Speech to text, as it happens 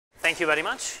Thank you very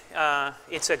much.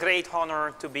 It's a great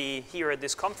honor to be here at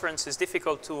this conference. It's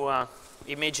difficult to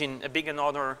imagine a bigger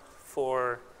honor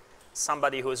for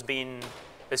somebody who's been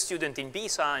a student in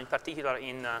Pisa, in particular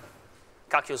in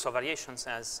calculus of variations,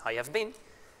 as I have been.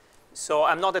 So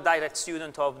I'm not a direct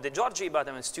student of De Giorgi, but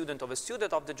I'm a student of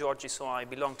De Giorgi, so I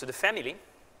belong to the family.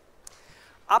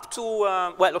 Up to,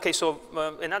 well, okay, so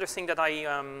another thing that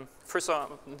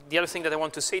the other thing that I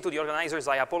want to say to the organizers,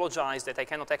 I apologize that I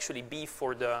cannot actually be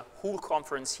for the whole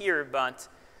conference here, but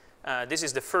this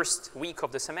is the first week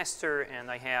of the semester,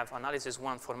 and I have analysis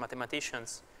 1 for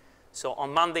mathematicians. So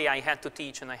on Monday I had to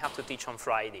teach, and I have to teach on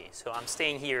Friday. So I'm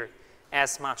staying here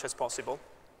as much as possible,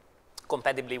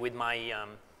 compatibly with my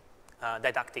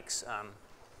didactics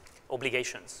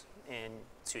obligations in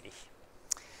Zurich.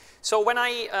 So when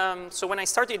I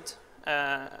started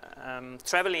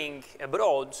traveling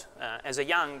abroad as a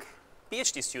young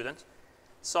PhD student,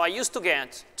 so I used to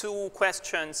get 2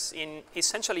 questions in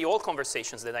essentially all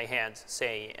conversations that I had,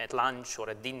 say at lunch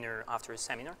or at dinner after a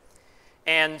seminar,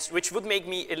 and which would make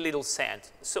me a little sad.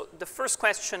 So the first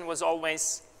question was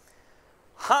always,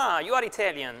 you are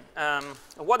Italian,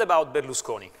 what about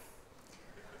Berlusconi?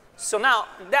 So now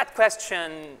that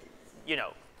question, you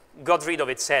know, got rid of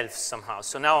itself somehow.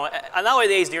 So now,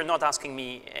 nowadays, they're not asking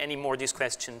me anymore these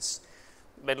questions.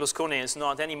 Berlusconi is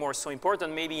not anymore so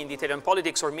important, maybe in the Italian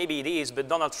politics, or maybe it is, but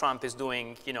Donald Trump is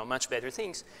doing, you know, much better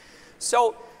things.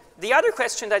 So the other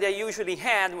question that I usually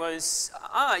had was,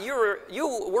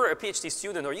 you were a PhD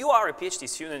student, or you are a PhD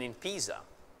student in Pisa.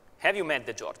 Have you met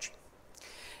De Giorgi?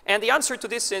 And the answer to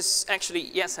this is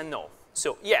actually yes and no.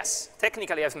 So yes,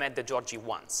 technically I've met De Giorgi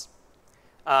once.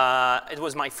 It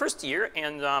was my first year,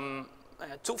 and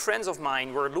 2 friends of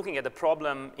mine were looking at a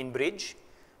problem in bridge,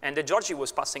 and De Giorgi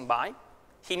was passing by.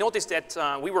 He noticed that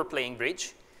we were playing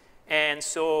bridge, and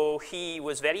so he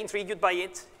was very intrigued by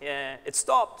it. It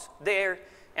stopped there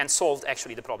and solved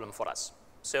actually the problem for us.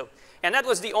 So, and that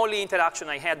was the only interaction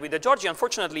I had with De Giorgi,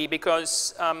 unfortunately,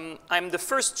 because I'm the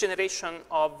first generation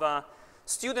of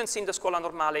students in the Scuola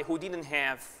Normale who didn't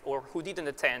have or who didn't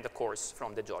attend a course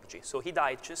from De Giorgi. So he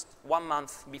died just 1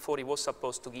 month before he was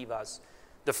supposed to give us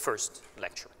the first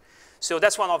lecture. So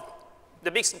that's one of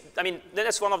the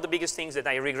biggest things that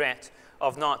I regret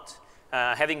of not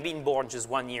having been born just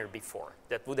 1 year before.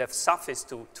 That would have sufficed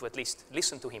to at least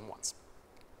listen to him once.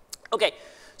 Okay,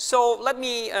 so let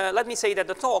me say that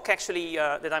the talk actually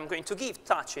that I'm going to give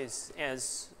touches,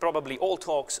 as probably all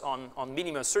talks on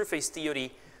minimal surface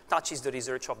theory, touches the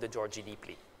research of De Giorgi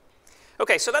deeply.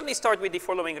 Okay, so let me start with the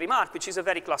following remark, which is a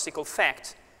very classical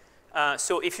fact.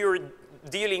 So if you're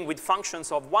dealing with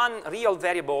functions of one real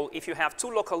variable, if you have 2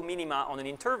 local minima on an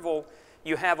interval,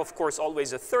 you have, of course,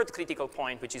 always a 3rd critical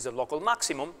point, which is a local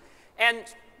maximum. And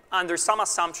under some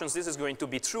assumptions, this is going to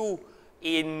be true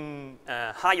in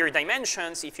higher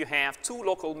dimensions. If you have 2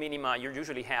 local minima, you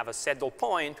usually have a saddle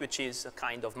point, which is a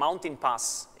kind of mountain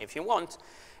pass, if you want.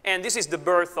 And this is the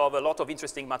birth of a lot of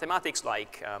interesting mathematics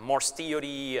like Morse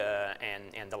theory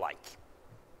and the like.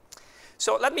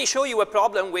 So let me show you a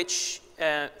problem which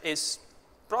is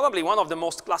probably one of the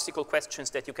most classical questions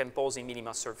that you can pose in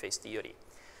minimal surface theory.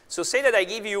 So say that I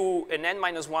give you an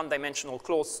n-1 dimensional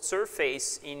closed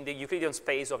surface in the Euclidean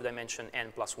space of dimension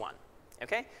n+1,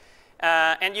 okay?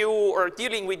 And you are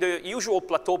dealing with the usual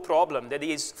plateau problem, that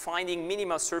is finding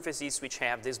minimal surfaces which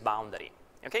have this boundary.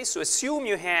 Okay, so assume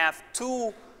you have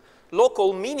 2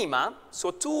 local minima,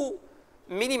 so 2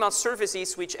 minimal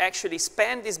surfaces which actually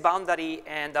span this boundary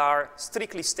and are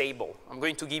strictly stable. I'm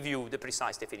going to give you the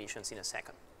precise definitions in a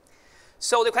second.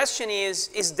 So the question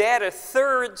is there a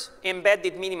 3rd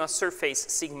embedded minimal surface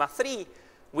sigma 3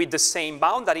 with the same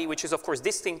boundary, which is of course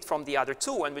distinct from the other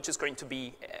 2, and which is going to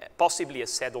be possibly a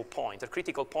saddle point, a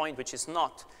critical point which is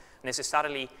not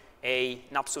necessarily an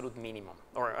absolute minimum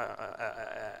or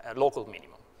a local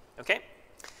minimum, okay?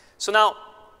 So now,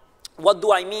 what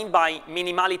do I mean by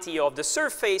minimality of the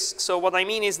surface? So what I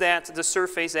mean is that the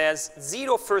surface has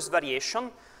 0 first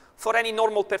variation for any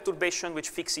normal perturbation which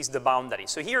fixes the boundary.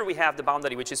 So here we have the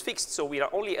boundary which is fixed, so we are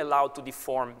only allowed to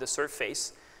deform the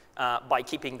surface by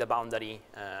keeping the boundary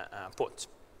put.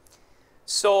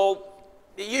 So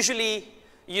usually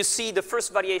you see the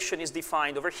first variation is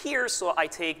defined over here, so I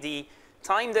take the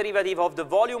time derivative of the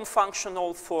volume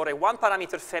functional for a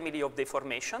 1-parameter family of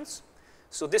deformations.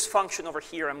 So this function over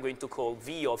here I'm going to call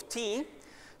v of t.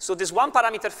 So this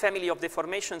 1-parameter family of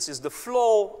deformations is the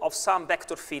flow of some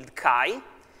vector field chi.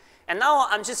 And now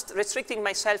I'm just restricting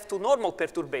myself to normal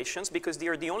perturbations because they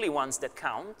are the only ones that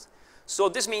count. So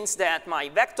this means that my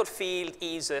vector field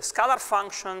is a scalar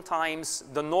function times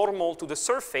the normal to the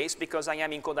surface because I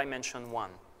am in codimension 1.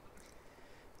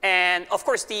 And of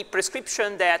course, the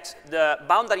prescription that the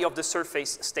boundary of the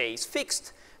surface stays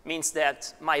fixed means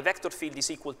that my vector field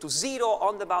is equal to 0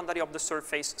 on the boundary of the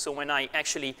surface. So when I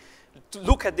actually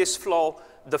look at this flow,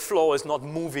 the flow is not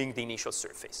moving the initial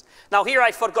surface. Now here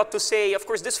I forgot to say, of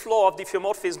course, this flow of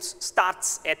diffeomorphisms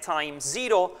starts at time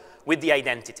 0 with the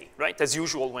identity, right? As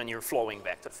usual when you're flowing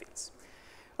vector fields.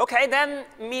 Okay, then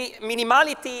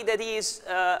minimality, that is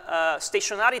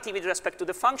stationarity with respect to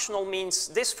the functional, means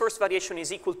this first variation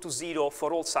is equal to 0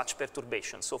 for all such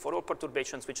perturbations. So for all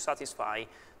perturbations which satisfy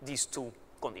these two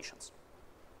conditions.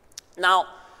 Now,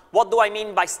 what do I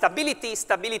mean by stability?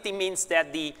 Stability means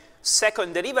that the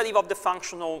second derivative of the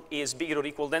functional is bigger or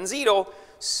equal than 0.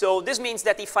 So this means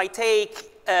that if I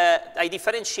I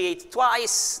differentiate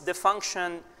twice the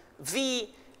function v,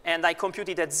 and I compute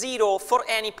it at 0 for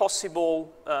any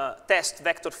possible test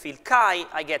vector field chi,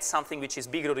 I get something which is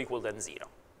bigger or equal than 0.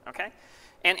 Okay?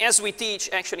 And as we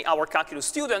teach actually our calculus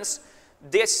students,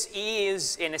 this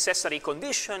is a necessary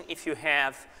condition if you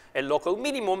have a local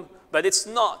minimum, but it's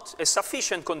not a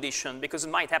sufficient condition because it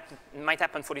might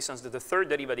happen, for instance, that the third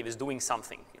derivative is doing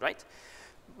something, right?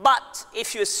 But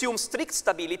if you assume strict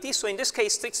stability, so in this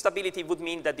case, strict stability would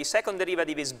mean that the second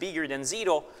derivative is bigger than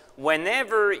 0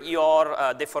 whenever your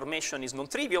deformation is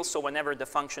non-trivial, so whenever the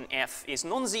function f is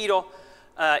non-zero.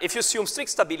 If you assume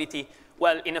strict stability,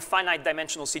 well, in a finite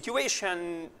dimensional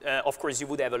situation, of course, you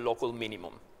would have a local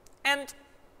minimum. And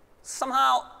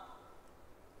somehow,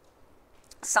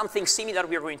 something similar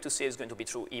we are going to say is going to be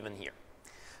true even here.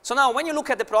 So now, when you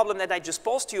look at the problem that I just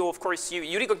posed to you, of course,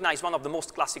 you recognize one of the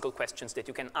most classical questions that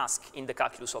you can ask in the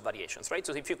calculus of variations, right?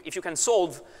 So if you can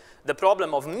solve the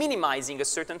problem of minimizing a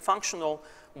certain functional,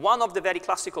 one of the very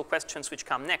classical questions which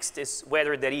come next is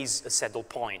whether there is a saddle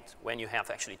point when you have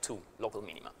actually two local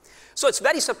minima. So it's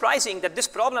very surprising that this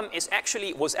problem was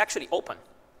actually open.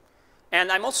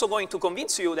 And I'm also going to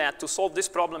convince you that to solve this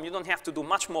problem, you don't have to do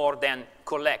much more than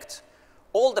collect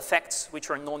all the facts which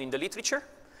are known in the literature,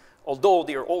 although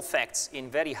they are all facts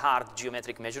in very hard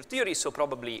geometric measure theory, so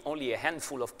probably only a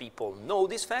handful of people know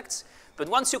these facts. But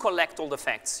once you collect all the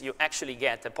facts, you actually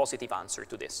get a positive answer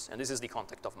to this. And this is the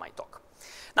context of my talk.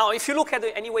 Now, if you look at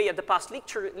anyway at the past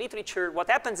literature, what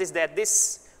happens is that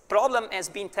this problem has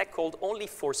been tackled only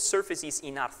for surfaces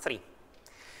in R3.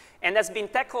 And has been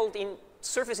tackled in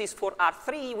surfaces for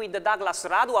R3 with the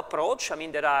Douglas-Radu approach. I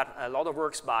mean, there are a lot of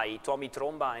works by Tommy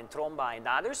Tromba and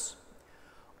others,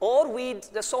 or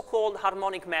with the so-called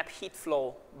harmonic map heat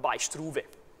flow by Struve.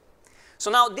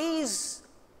 So now these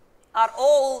are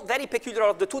all very peculiar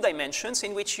of the two dimensions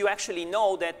in which you actually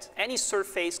know that any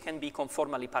surface can be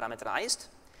conformally parametrized,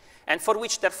 and for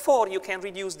which, therefore, you can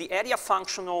reduce the area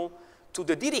functional to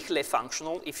the Dirichlet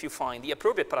functional if you find the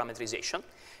appropriate parametrization.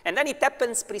 And then it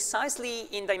happens precisely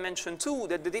in dimension 2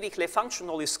 that the Dirichlet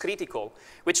functional is critical,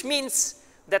 which means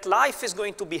that life is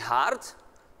going to be hard,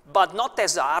 but not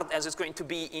as hard as it's going to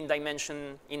be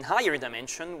in higher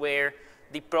dimension, where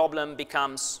the problem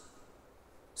becomes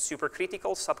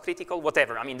supercritical, subcritical,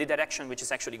 whatever. I mean, the direction which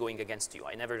is actually going against you.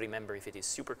 I never remember if it is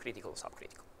supercritical or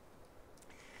subcritical.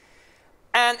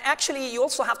 And actually, you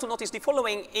also have to notice the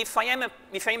following. If I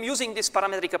am using this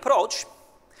parametric approach,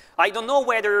 I don't know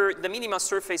whether the minimal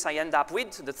surface I end up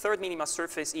with, the third minimal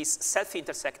surface, is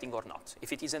self-intersecting or not,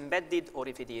 if it is embedded or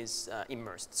if it is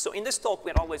immersed. So in this talk,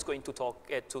 we're always going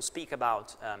to speak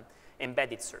about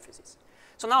embedded surfaces.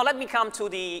 So now let me come to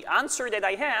the answer that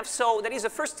I have. So there is a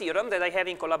first theorem that I have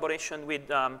in collaboration with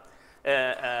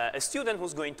a student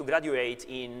who's going to graduate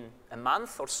in a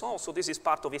month or so. So this is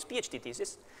part of his PhD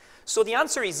thesis. So the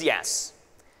answer is yes.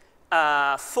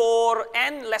 For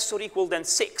n less or equal than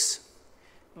 6,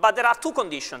 but there are two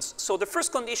conditions. So the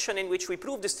first condition in which we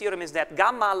prove this theorem is that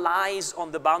gamma lies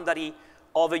on the boundary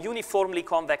of a uniformly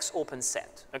convex open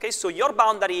set. Okay, so your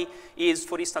boundary is,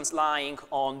 for instance, lying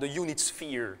on the unit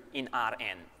sphere in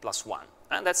Rn plus 1.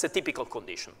 And that's a typical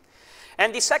condition.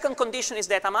 And the second condition is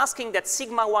that I'm asking that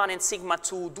sigma 1 and sigma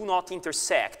 2 do not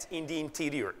intersect in the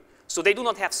interior. So they do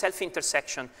not have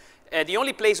self-intersection. The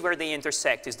only place where they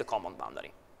intersect is the common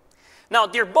boundary. Now,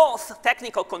 they're both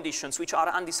technical conditions which are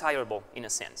undesirable in a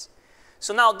sense.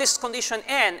 So now this condition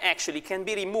n actually can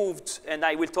be removed, and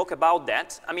I will talk about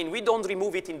that. I mean, we don't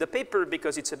remove it in the paper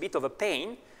because it's a bit of a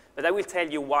pain, but I will tell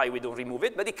you why we don't remove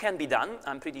it, but it can be done.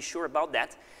 I'm pretty sure about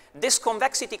that. This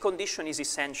convexity condition is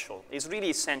essential, is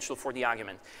really essential for the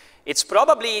argument. It's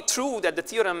probably true that the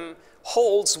theorem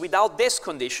holds without this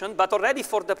condition, but already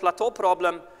for the plateau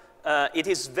problem, it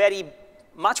is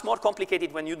much more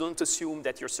complicated when you don't assume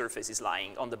that your surface is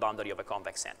lying on the boundary of a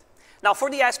convex set. Now,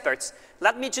 for the experts,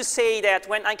 let me just say that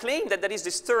when I claim that there is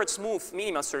this third smooth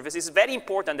minimal surface, it's very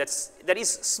important that there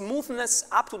is smoothness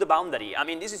up to the boundary. I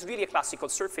mean, this is really a classical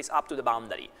surface up to the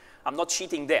boundary. I'm not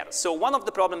cheating there. So one of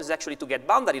the problems is actually to get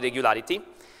boundary regularity.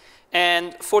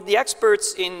 And for the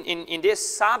experts in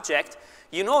this subject,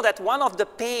 you know that one of the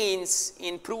pains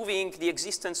in proving the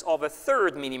existence of a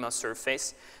third minimal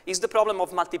surface is the problem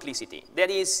of multiplicity. That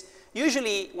is,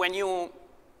 usually when you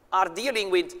are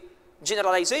dealing with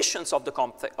generalizations of the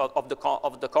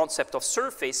concept of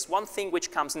surface, one thing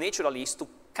which comes naturally is to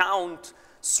count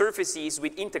surfaces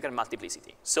with integral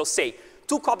multiplicity. So say,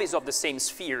 2 copies of the same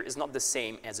sphere is not the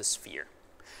same as a sphere.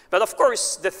 But of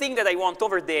course, the thing that I want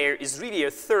over there is really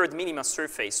a third minimal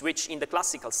surface, which in the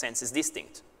classical sense is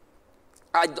distinct.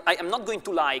 I am not going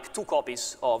to like 2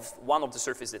 copies of one of the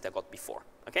surfaces that I got before,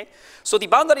 okay? So the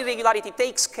boundary regularity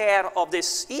takes care of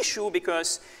this issue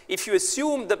because if you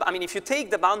assume, if you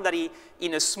take the boundary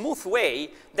in a smooth way,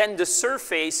 then the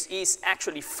surface is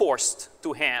actually forced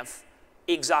to have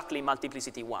exactly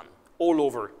multiplicity 1 all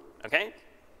over, okay?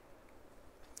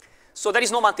 So there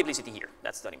is no multiplicity here,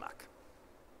 that's the remark.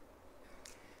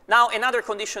 Now, another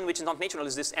condition which is not natural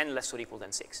is this n less or equal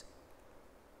than 6.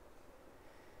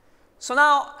 So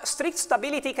now, strict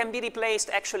stability can be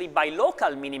replaced actually by local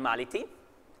minimality.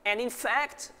 And in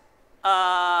fact,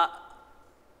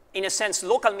 in a sense,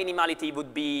 local minimality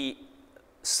would be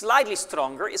slightly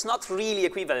stronger. It's not really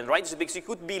equivalent, right? Because you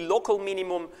could be local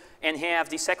minimum and have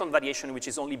the second variation, which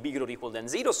is only bigger or equal than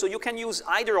 0. So you can use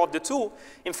either of the two.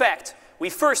 In fact,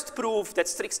 we first proved that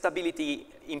strict stability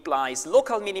implies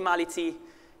local minimality,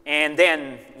 and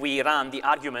then we run the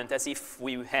argument as if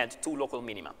we had 2 local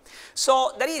minima.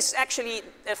 So there is actually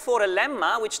therefore a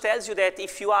lemma which tells you that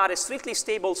if you are a strictly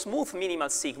stable smooth minimal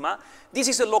sigma, this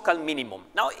is a local minimum.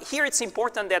 Now here it's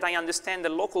important that I understand the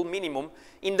local minimum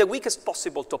in the weakest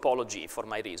possible topology for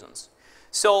my reasons.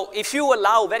 So if you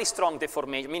allow very strong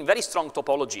deformation, very strong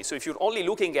topology, so if you're only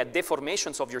looking at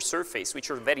deformations of your surface,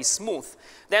 which are very smooth,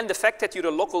 then the fact that you're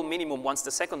a local minimum once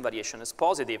the second variation is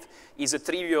positive is a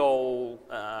trivial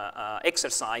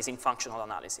exercise in functional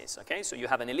analysis, okay? So you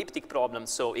have an elliptic problem,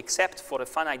 so except for a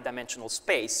finite dimensional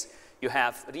space, you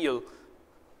have real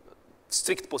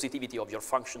strict positivity of your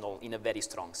functional in a very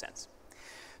strong sense.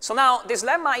 So now, this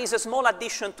lemma is a small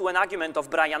addition to an argument of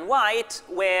Brian White,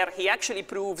 where he actually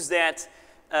proves that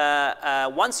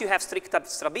once you have strict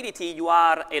stability, you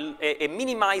are a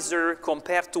minimizer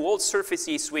compared to all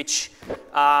surfaces which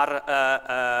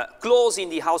are close in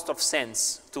the Hausdorff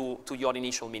sense to your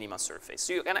initial minimal surface.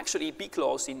 So you can actually be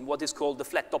close in what is called the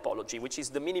flat topology, which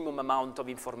is the minimum amount of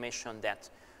information that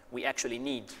we actually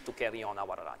need to carry on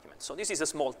our argument. So this is a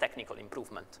small technical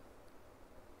improvement,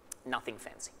 nothing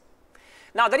fancy.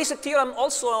 Now, there is a theorem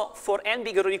also for n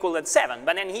bigger or equal than 7,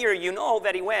 but then here you know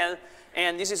very well,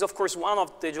 and this is, of course, one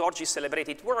of De Giorgi's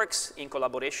celebrated works in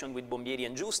collaboration with Bombieri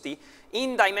and Giusti.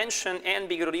 In dimension n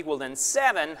bigger or equal than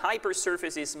 7,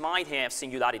 hypersurfaces might have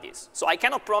singularities. So I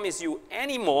cannot promise you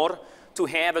anymore to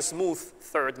have a smooth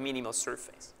third minimal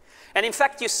surface. And in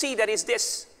fact, you see there is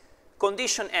this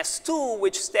condition S2,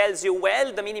 which tells you,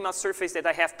 well, the minimal surface that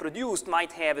I have produced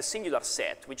might have a singular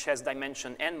set, which has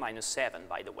dimension n minus 7,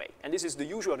 by the way. And this is the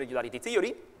usual regularity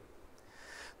theory.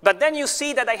 But then you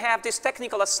see that I have this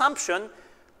technical assumption.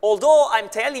 Although I'm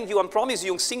telling you, I'm promising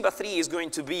you sigma 3 is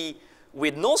going to be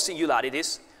with no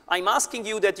singularities, I'm asking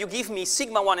you that you give me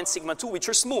sigma 1 and sigma 2, which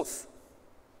are smooth.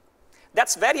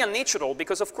 That's very unnatural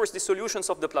because, of course, the solutions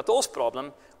of the plateaus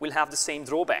problem will have the same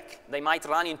drawback. They might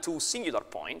run into singular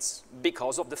points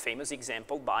because of the famous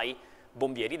example by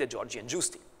Bombieri, De Giorgi, and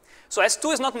Giusti. So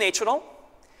S2 is not natural.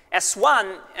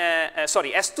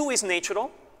 S2 is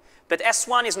natural, but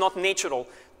S1 is not natural.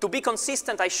 To be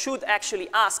consistent, I should actually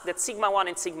ask that sigma 1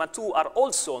 and sigma 2 are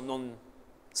also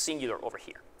non-singular over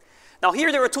here. Now,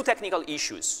 here there are 2 technical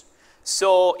issues.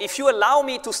 So if you allow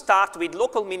me to start with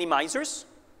local minimizers,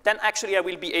 then actually I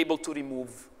will be able to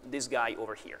remove this guy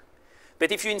over here.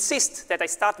 But if you insist that I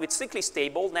start with strictly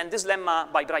stable, then this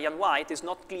lemma by Brian White is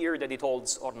not clear that it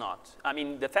holds or not. I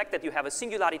mean, the fact that you have a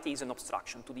singularity is an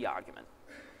obstruction to the argument.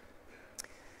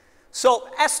 So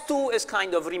S2 is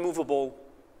kind of removable.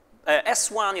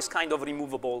 S1 is kind of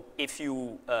removable if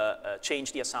you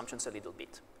change the assumptions a little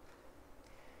bit.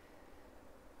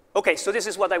 Okay, so this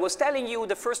is what I was telling you.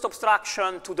 The first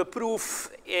obstruction to the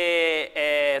proof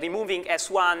removing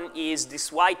S1 is this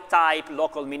white type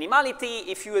local minimality.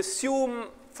 If you assume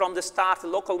from the start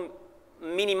local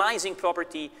minimizing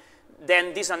property,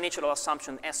 then this unnatural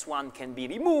assumption S1 can be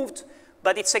removed.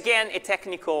 But it's again a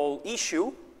technical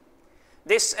issue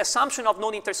This assumption of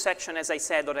non-intersection, as I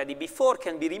said already before,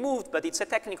 can be removed, but it's a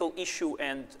technical issue,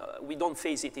 and we don't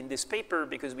face it in this paper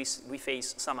because we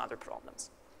face some other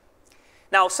problems.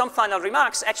 Now, some final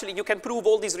remarks. Actually, you can prove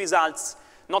all these results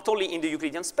not only in the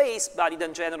Euclidean space, but in the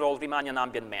general Riemannian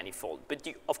ambient manifold. But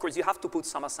of course, you have to put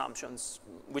some assumptions,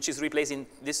 which is replacing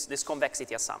this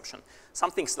convexity assumption,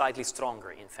 something slightly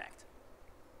stronger, in fact.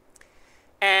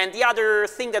 And the other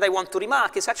thing that I want to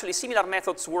remark is actually similar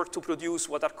methods work to produce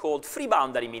what are called free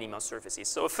boundary minima surfaces.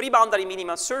 So a free boundary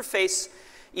minima surface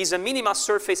is a minima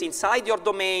surface inside your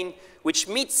domain which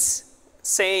meets,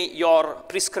 say, your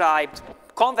prescribed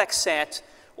convex set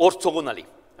orthogonally.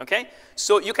 Okay?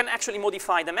 So you can actually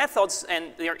modify the methods,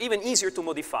 and they are even easier to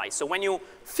modify. So when you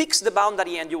fix the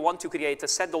boundary and you want to create a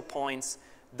saddle points,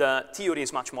 the theory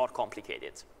is much more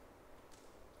complicated.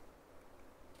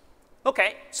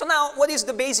 Okay, so now what is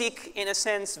the basic, in a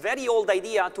sense, very old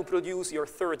idea to produce your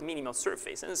third minimal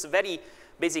surface? And it's a very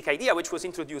basic idea which was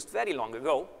introduced very long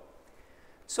ago.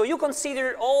 So you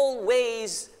consider all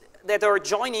ways that are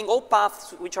joining, all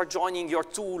paths which are joining your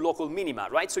two local minima,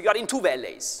 right? So you are in two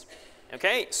valleys,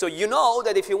 okay? So you know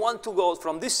that if you want to go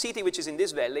from this city which is in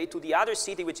this valley to the other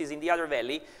city which is in the other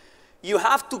valley, you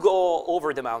have to go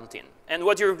over the mountain. And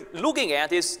what you're looking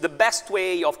at is the best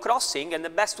way of crossing, and the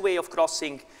best way of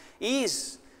crossing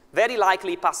is very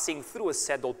likely passing through a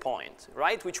saddle point,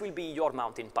 right, which will be your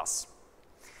mountain pass.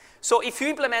 So if you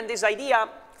implement this idea,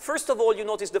 first of all, you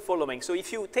notice the following. So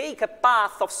if you take a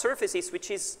path of surfaces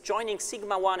which is joining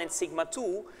sigma 1 and sigma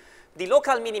 2, the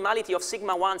local minimality of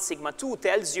sigma 1, sigma 2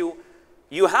 tells you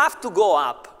you have to go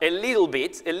up a little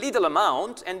bit, a little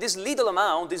amount, and this little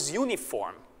amount is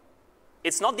uniform.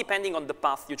 It's not depending on the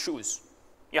path you choose.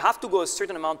 You have to go a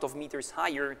certain amount of meters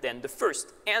higher than the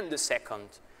first and the second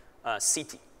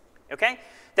city, okay?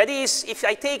 That is, if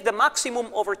I take the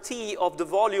maximum over T of the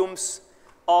volumes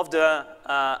of the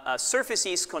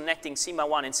surfaces connecting sigma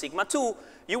 1 and sigma 2,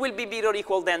 you will be bigger or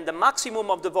equal than the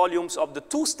maximum of the volumes of the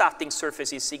two starting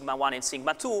surfaces, sigma 1 and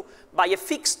sigma 2, by a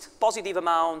fixed positive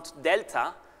amount,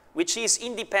 delta, which is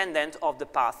independent of the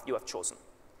path you have chosen.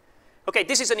 Okay,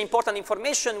 this is an important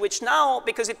information which now,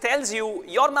 because it tells you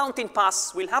your mountain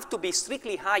pass will have to be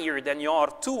strictly higher than your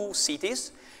two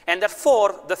cities, and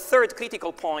therefore, the third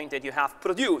critical point that you have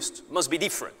produced must be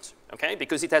different, okay?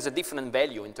 Because it has a different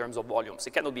value in terms of volumes.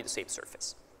 It cannot be the same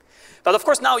surface. But of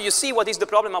course, now you see what is the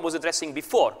problem I was addressing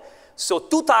before. So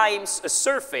 2 times a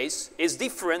surface is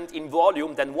different in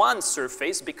volume than one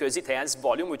surface because it has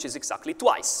volume which is exactly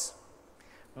twice.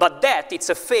 But that, it's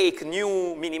a fake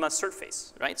new minima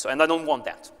surface, right? So, and I don't want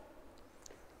that.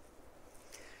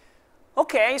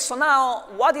 Okay, so now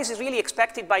what is really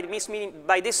expected by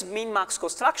this min-max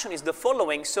construction is the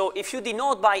following. So if you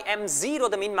denote by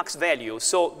m0 the min-max value,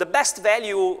 so the best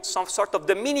value, some sort of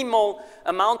the minimal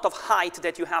amount of height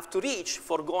that you have to reach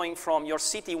for going from your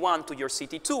city 1 to your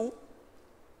city 2,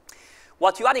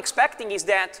 what you are expecting is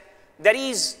that there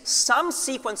is some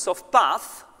sequence of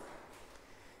path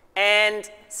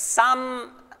and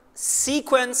some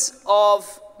sequence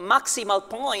of maximal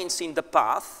points in the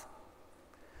path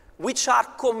which are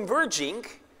converging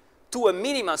to a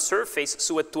minima surface,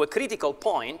 so to a critical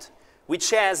point,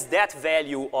 which has that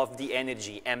value of the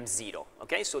energy m0,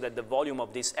 okay? So that the volume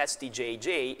of this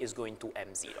STJJ is going to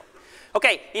m0.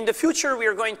 Okay, in the future, we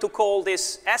are going to call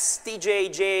this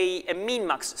STJJ a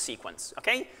min-max sequence,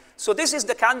 okay? So this is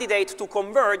the candidate to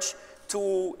converge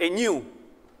to a new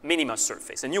minima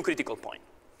surface, a new critical point.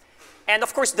 And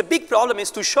of course, the big problem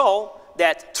is to show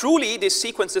that truly this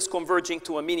sequence is converging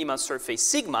to a minima surface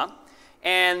sigma,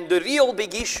 and the real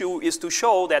big issue is to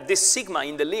show that this sigma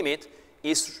in the limit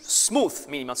is smooth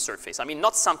minima surface. I mean,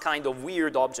 not some kind of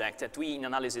weird object that we in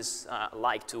analysis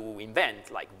like to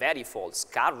invent, like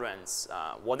varifolds, currents,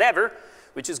 whatever,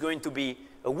 which is going to be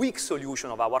a weak solution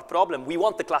of our problem. We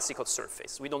want the classical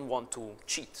surface. We don't want to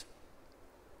cheat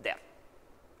there.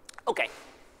 Okay.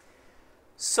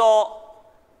 So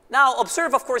now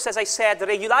observe, of course, as I said,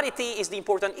 regularity is the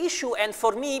important issue, and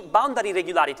for me, boundary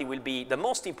regularity will be the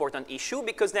most important issue,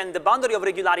 because then the boundary of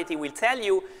regularity will tell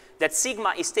you that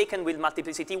sigma is taken with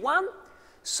multiplicity 1,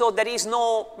 so there is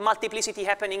no multiplicity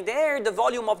happening there. The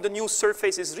volume of the new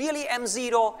surface is really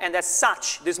m0, and as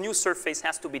such, this new surface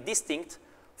has to be distinct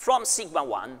from sigma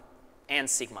 1 and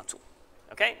sigma 2.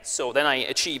 Okay? So then I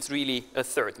achieved really a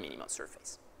third minimal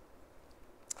surface.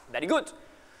 Very good.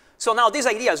 So now this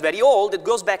idea is very old. It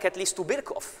goes back at least to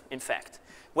Birkhoff, in fact,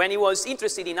 when he was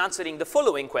interested in answering the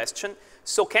following question.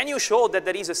 So can you show that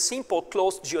there is a simple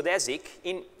closed geodesic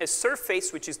in a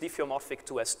surface which is diffeomorphic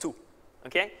to S2?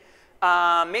 Okay?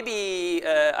 Maybe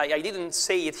I didn't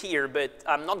say it here, but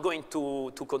I'm not going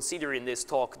to consider in this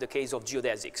talk the case of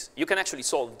geodesics. You can actually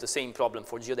solve the same problem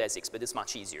for geodesics, but it's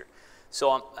much easier.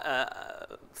 So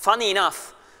funny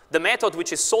enough, the method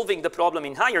which is solving the problem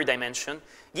in higher dimension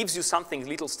gives you something a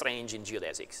little strange in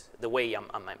geodesics, the way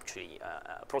I'm actually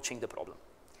approaching the problem.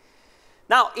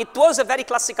 Now, it was a very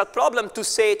classical problem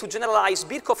to generalize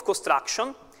Birkhoff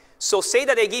construction. So say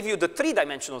that I give you the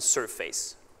three-dimensional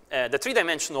surface, the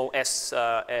three-dimensional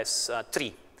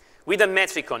S3, with a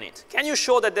metric on it. Can you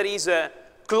show that there is a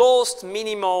closed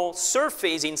minimal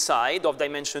surface inside of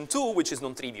dimension 2, which is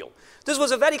non-trivial? This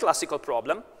was a very classical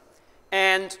problem.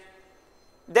 And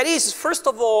there is, first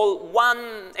of all,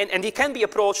 one, and it can be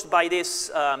approached by this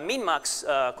min-max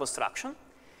construction.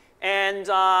 And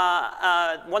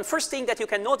one first thing that you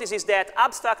can notice is that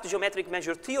abstract geometric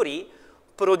measure theory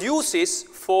produces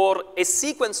for a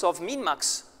sequence of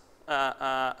min-max,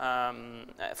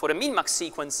 for a min-max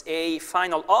sequence, a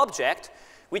final object,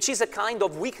 which is a kind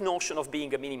of weak notion of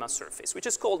being a minima surface, which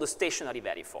is called the stationary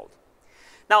varifold.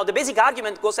 Now, the basic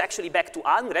argument goes actually back to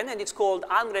Almgren, and it's called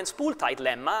Almgren's pool-tight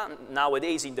lemma,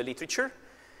 nowadays in the literature.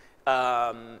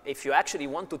 If you actually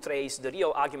want to trace the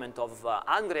real argument of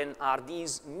Almgren, are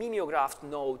these mimeographed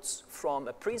notes from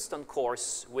a Princeton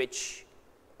course, which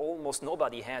almost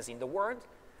nobody has in the world.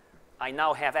 I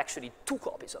now have actually 2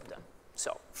 copies of them.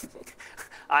 So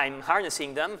I'm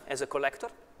harnessing them as a collector.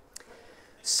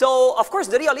 So, of course,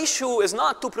 the real issue is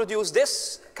not to produce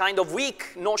this kind of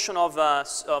weak notion of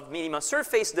minima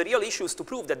surface. The real issue is to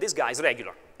prove that this guy is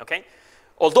regular, okay?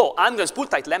 Although Almgren's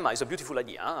pool-tight lemma is a beautiful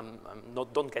idea,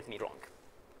 don't get me wrong.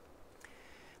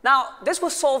 Now, this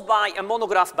was solved by a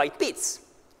monograph by Pitts.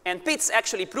 And Pitts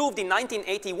actually proved in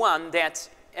 1981 that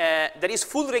there is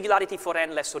full regularity for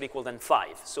n less or equal than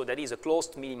 5. So there is a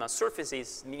closed minima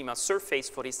surface,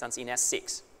 for instance, in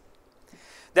S6.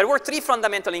 There were 3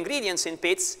 fundamental ingredients in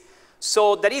Pitts.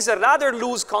 So there is a rather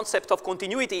loose concept of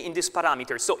continuity in this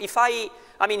parameter. So if I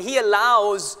mean, he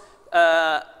allows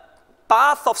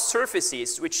path of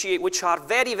surfaces which are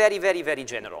very, very, very, very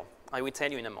general. I will tell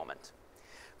you in a moment.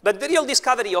 But the real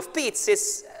discovery of Pitts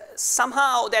is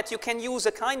somehow that you can use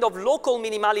a kind of local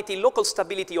minimality, local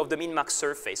stability of the min-max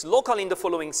surface, local in the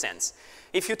following sense.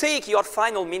 If you take your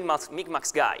final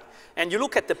min-max guy and you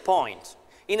look at the point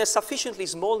in a sufficiently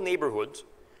small neighborhood,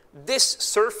 this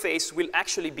surface will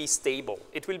actually be stable.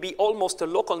 It will be almost a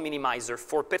local minimizer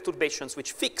for perturbations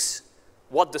which fix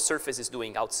what the surface is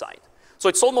doing outside. So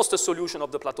it's almost a solution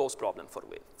of the plateaus problem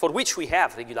for which we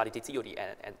have regularity theory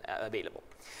available.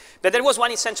 But there was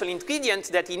one essential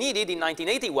ingredient that he needed in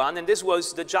 1981, and this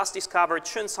was the just discovered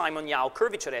Schoen-Simon-Yau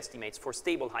curvature estimates for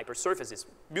stable hypersurfaces.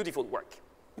 Beautiful work.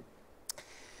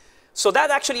 So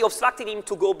that actually obstructed him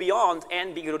to go beyond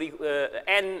n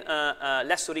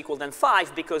less or equal than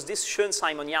 5, because this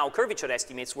Schoen-Simon-Yau curvature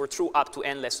estimates were true up to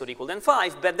n less or equal than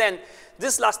 5. But then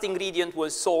this last ingredient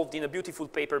was solved in a beautiful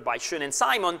paper by Schoen and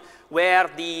Simon, where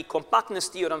the compactness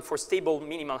theorem for stable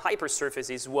minimal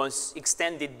hypersurfaces was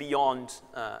extended beyond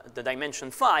the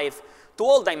dimension 5 to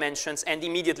all dimensions, and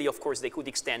immediately, of course, they could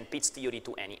extend Pitts theory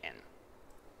to any n.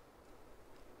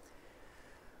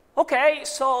 Okay,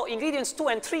 so ingredients 2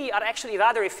 and 3 are actually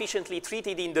rather efficiently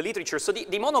treated in the literature. So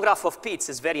the monograph of Pitts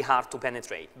is very hard to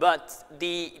penetrate, but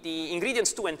the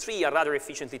ingredients 2 and 3 are rather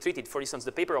efficiently treated. For instance,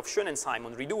 the paper of Schoen and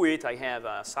Simon redo it. I have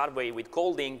a survey with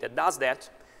Colding that does that.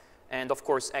 And of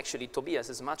course, actually, Tobias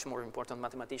is a much more important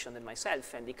mathematician than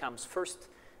myself, and he comes first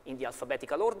in the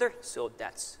alphabetical order. So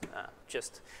that's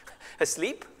just a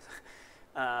slip,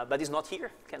 but he's not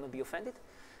here, cannot be offended.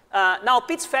 Now,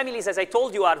 Pitts families, as I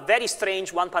told you, are very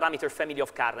strange one-parameter family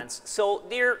of currents. So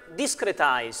they're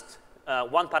discretized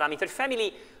one-parameter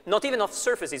family, not even of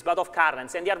surfaces, but of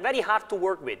currents, and they are very hard to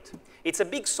work with. It's a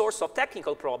big source of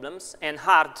technical problems and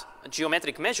hard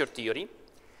geometric measure theory.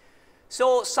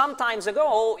 So some times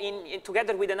ago,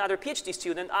 together with another PhD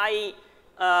student, I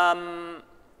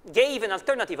gave an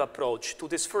alternative approach to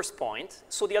this first point.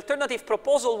 So the alternative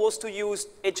proposal was to use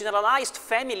a generalized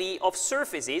family of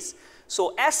surfaces.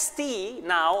 So ST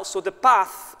now, so the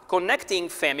path connecting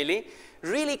family,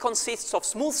 really consists of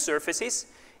smooth surfaces,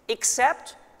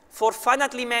 except for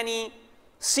finitely many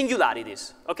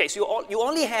singularities. Okay, so you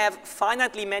only have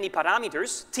finitely many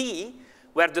parameters, T,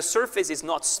 where the surface is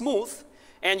not smooth,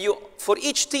 and for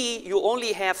each T, you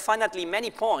only have finitely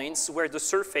many points where the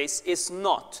surface is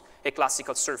not a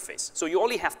classical surface. So you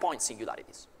only have point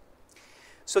singularities.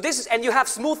 So this is, and you have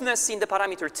smoothness in the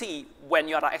parameter T when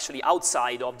you are actually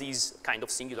outside of these kind of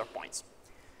singular points.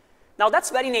 Now that's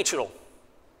very natural.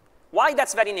 Why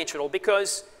that's very natural?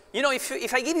 Because you know,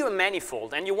 if I give you a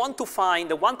manifold and you want to find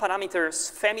the one parameter's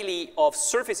family of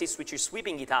surfaces which is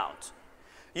sweeping it out,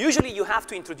 usually you have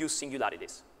to introduce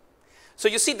singularities. So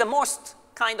you see the most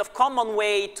kind of common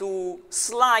way to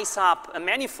slice up a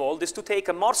manifold is to take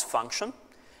a Morse function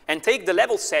and take the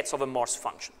level sets of a Morse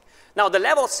function. Now, the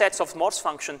level sets of Morse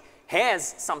function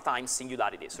has sometimes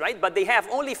singularities, right? But they have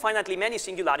only finitely many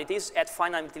singularities at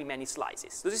finitely many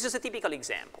slices. So this is a typical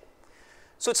example.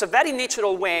 So it's a very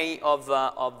natural way of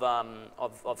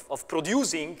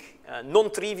producing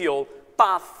non-trivial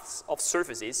paths of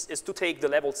surfaces is to take the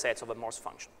level sets of a Morse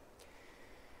function.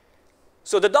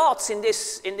 So the dots in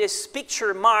this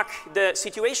picture mark the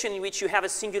situation in which you have a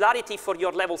singularity for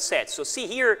your level set. So see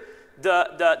here,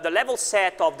 the level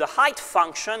set of the height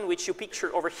function, which you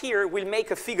picture over here, will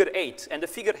make a figure 8, and the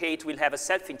figure 8 will have a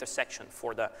self-intersection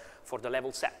for the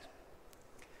level set.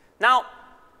 Now,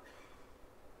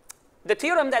 the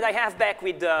theorem that I have back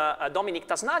with Dominic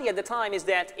Tasnadi at the time is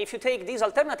that if you take these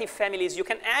alternative families, you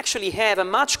can actually have a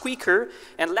much quicker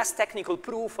and less technical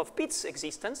proof of Pitt's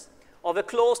existence of a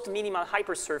closed minimal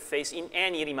hypersurface in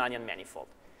any Riemannian manifold.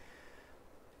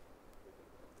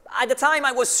 At the time,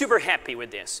 I was super happy with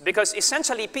this, because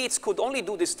essentially Pitts could only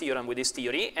do this theorem with this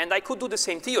theory, and I could do the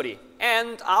same theory.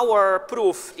 And our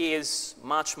proof is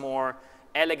much more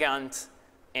elegant,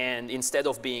 and instead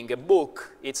of being a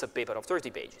book, it's a paper of 30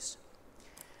 pages.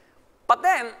 But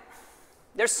then,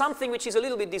 there's something which is a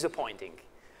little bit disappointing.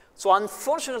 So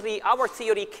unfortunately, our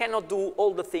theory cannot do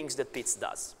all the things that Pitts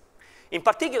does. In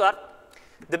particular,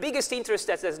 the biggest interest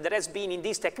that there has been in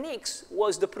these techniques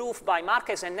was the proof by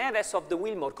Marquez and Neves of the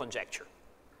Wilmore conjecture.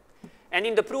 And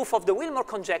in the proof of the Wilmore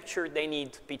conjecture, they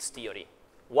need Pitts theory.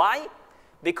 Why?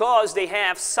 Because they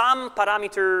have some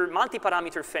parameter,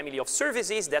 multi-parameter family of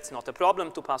surfaces. That's not a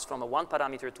problem to pass from a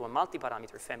one-parameter to a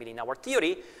multi-parameter family in our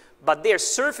theory. But their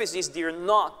surfaces, they're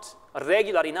not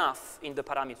regular enough in the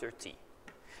parameter T.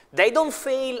 They don't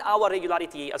fail our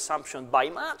regularity assumption by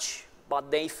much, but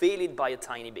they fail it by a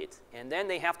tiny bit. And then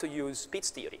they have to use Pitts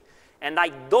theory. And I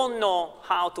don't know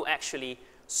how to actually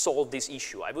solve this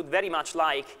issue. I would very much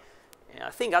like, I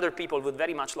think other people would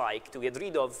very much like to get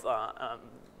rid of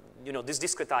you know, this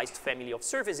discretized family of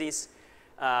surfaces,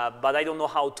 but I don't know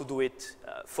how to do it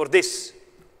for this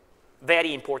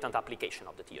very important application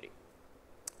of the theory.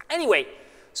 Anyway,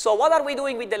 so what are we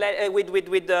doing with,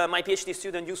 my PhD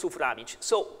student Yusuf Ramic?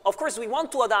 So, of course, we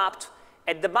want to adapt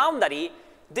at the boundary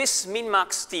this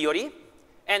min-max theory,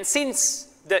 and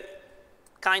since the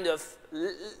kind of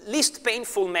least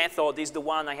painful method is the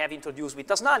one I have introduced with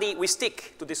Tasnadi, we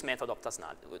stick to this method of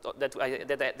Tasnadi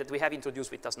that we have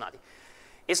introduced with Tasnadi.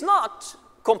 It's not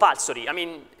compulsory. I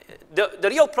mean, the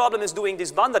real problem is doing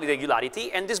this boundary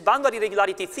regularity, and this boundary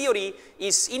regularity theory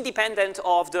is independent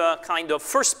of the kind of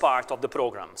first part of the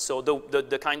program, so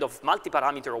the kind of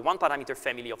multi-parameter or one-parameter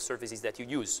family of surfaces that you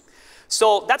use.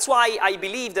 So that's why I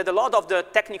believe that a lot of the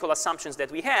technical assumptions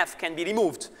that we have can be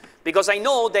removed, because I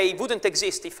know they wouldn't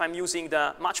exist if I'm using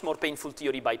the much more painful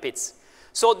theory by Pitts.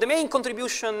 So the main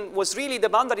contribution was really the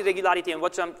boundary regularity, and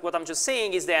what I'm just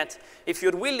saying is that if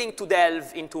you're willing to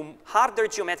delve into harder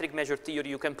geometric measure theory,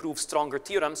 you can prove stronger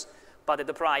theorems, but at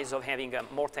the price of having a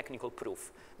more technical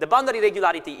proof. The boundary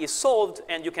regularity is solved,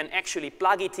 and you can actually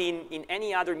plug it in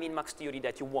any other min-max theory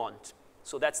that you want.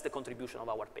 So that's the contribution of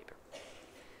our paper.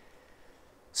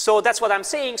 So that's what I'm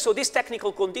saying. So this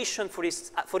technical condition, for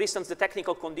instance, the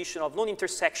technical condition of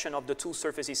non-intersection of the two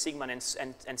surfaces sigma and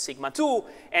sigma 2,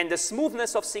 and the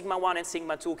smoothness of sigma 1 and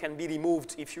sigma 2 can be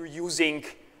removed if you're using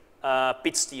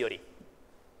Pitts theory.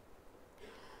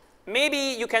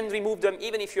 Maybe you can remove them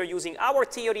even if you're using our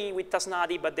theory with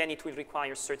Tasnadi, but then it will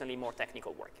require certainly more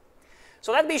technical work.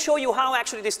 So let me show you how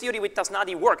actually this theory with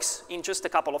Tasnadi works in just a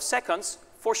couple of seconds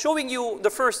for showing you the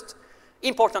first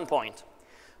important point.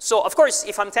 So, of course,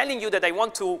 if I'm telling you that I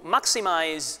want to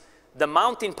maximize the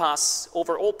mountain pass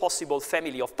over all possible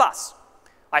family of paths,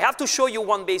 I have to show you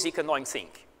one basic annoying thing.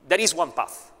 There is one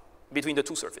path between the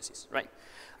two surfaces, right?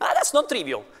 That's not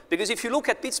trivial, because if you look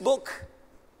at Pitts' book,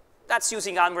 that's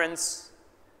using Almgren's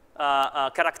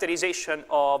characterization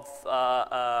of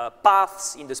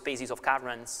paths in the spaces of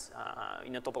currents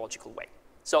in a topological way.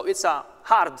 So it's a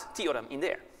hard theorem in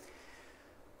there.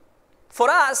 For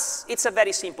us, it's a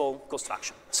very simple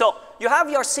construction. So you have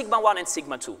your sigma 1 and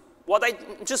sigma 2. What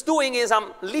I'm just doing is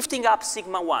I'm lifting up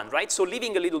sigma 1, right? So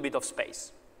leaving a little bit of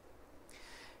space.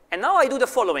 And now I do the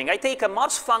following. I take a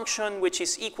Morse function which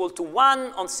is equal to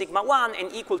 1 on sigma 1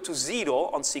 and equal to 0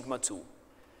 on sigma 2.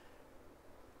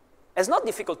 It's not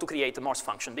difficult to create a Morse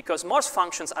function, because Morse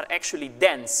functions are actually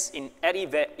dense in any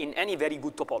very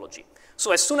good topology.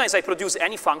 So as soon as I produce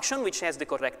any function which has the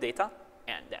correct data,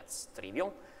 and that's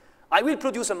trivial, I will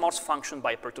produce a Morse function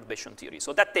by perturbation theory.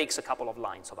 So that takes a couple of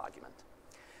lines of argument.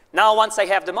 Now, once I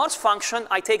have the Morse function,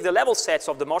 I take the level sets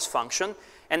of the Morse function,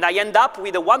 and I end up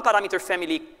with a one-parameter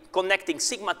family connecting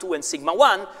sigma 2 and sigma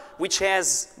 1, which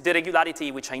has the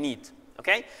regularity which I need.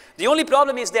 Okay? The only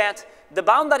problem is that the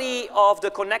boundary of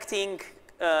the connecting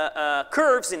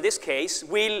curves, in this case,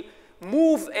 will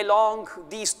move along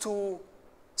these two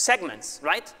segments,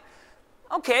 right?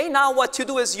 Okay, now what you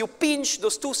do is you pinch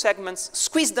those two segments,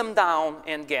 squeeze them down,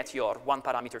 and get your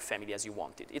one-parameter family as you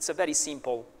wanted. It's a very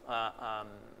simple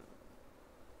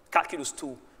calculus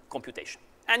 2 computation.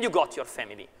 And you got your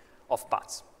family of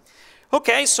paths.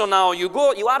 Okay, so now you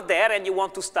are there, and you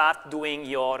want to start doing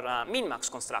your min-max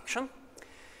construction.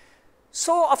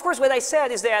 So, of course, what I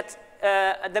said is that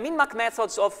the min-max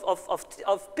methods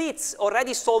of Pitts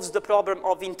already solves the problem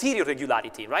of interior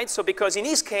regularity, right? So, because in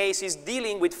his case, he's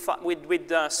dealing with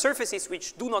surfaces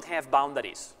which do not have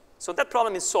boundaries. So that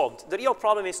problem is solved. The real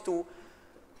problem is to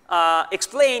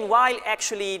explain why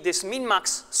actually this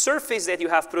min-max surface that you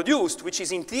have produced, which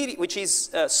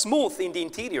is smooth in the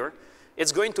interior,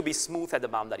 it's going to be smooth at the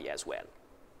boundary as well.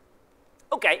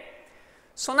 Okay.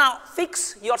 So now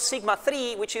fix your sigma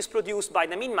 3, which is produced by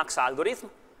the min-max algorithm.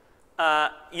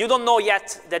 You don't know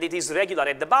yet that it is regular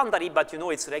at the boundary, but you know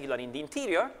it's regular in the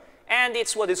interior. And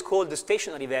it's what is called the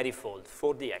stationary varifold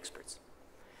for the experts.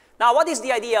 Now, what is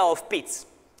the idea of Pitts?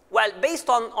 Well, based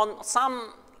on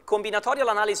some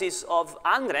combinatorial analysis of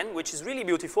Angren, which is really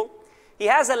beautiful, he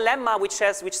has a lemma which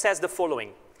says the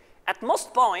following. At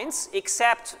most points,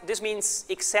 this means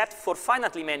except for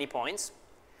finitely many points,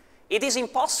 it is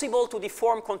impossible to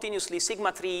deform continuously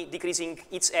sigma 3 decreasing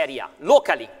its area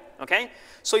locally, okay?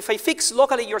 So if I fix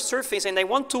locally your surface and I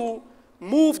want to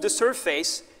move the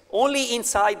surface only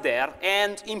inside there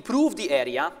and improve the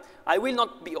area, we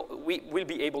will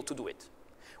be able to do it.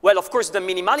 Well, of course, the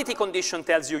minimality condition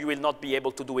tells you you will not be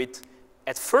able to do it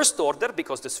at first order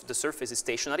because the surface is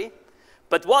stationary.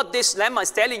 But what this lemma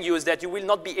is telling you is that you will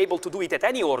not be able to do it at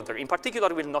any order. In particular,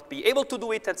 you will not be able to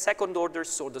do it at second order,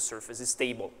 so the surface is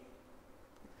stable.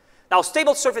 Now,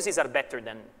 stable surfaces are better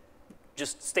than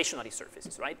just stationary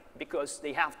surfaces, right? Because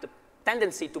they have the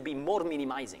tendency to be more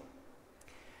minimizing.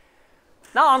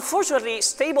 Now, unfortunately,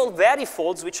 stable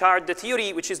varifolds,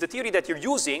 which is the theory that you're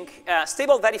using,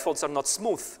 stable varifolds are not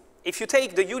smooth. If you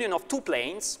take the union of two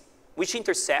planes which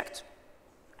intersect,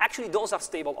 actually those are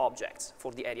stable objects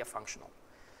for the area functional.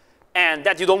 And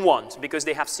that you don't want because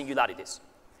they have singularities.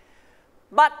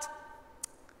 But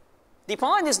the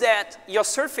point is that your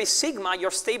surface sigma,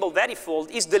 your stable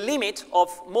varifold, is the limit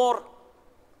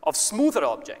of smoother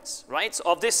objects, right? So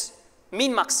of this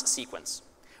min-max sequence,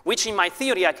 which in my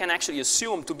theory I can actually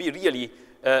assume to be really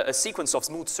a sequence of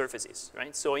smooth surfaces,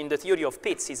 right? So in the theory of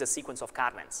Pitts is a sequence of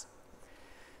Carlens.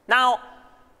 Now,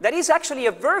 there is actually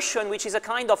a version which is a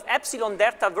kind of epsilon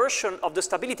delta version of the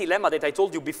stability lemma that I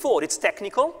told you before. It's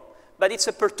technical, but it's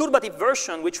a perturbative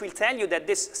version which will tell you that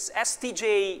this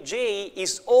STJ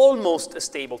is almost a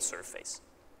stable surface.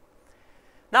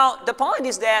 Now, the point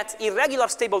is that irregular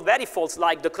stable varifolds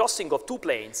like the crossing of two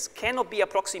planes cannot be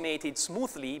approximated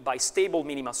smoothly by stable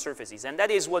minima surfaces, and that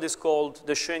is what is called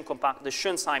the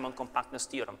Schoen-Simon compactness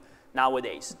theorem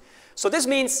nowadays. So this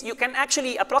means you can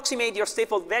actually approximate your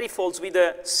stable varifolds with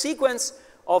a sequence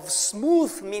of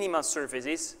smooth minima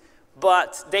surfaces,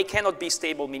 but they cannot be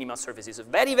stable minima surfaces.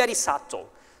 Very, very subtle.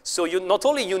 So not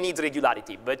only you need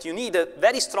regularity, but you need a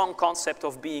very strong concept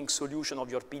of being solution of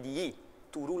your PDE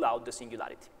to rule out the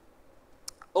singularity.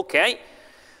 Okay,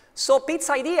 so Pitts'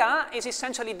 idea is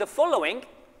essentially the following.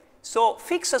 So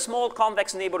fix a small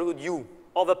convex neighborhood U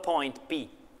of a point P,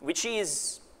 which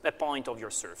is a point of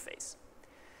your surface.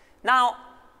 Now,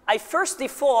 I first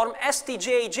deform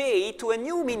STJJ to a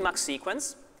new min-max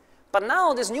sequence, but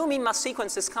now this new min-max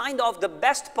sequence is kind of the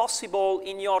best possible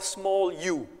in your small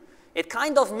U. It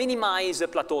kind of minimizes a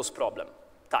plateau's problem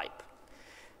type.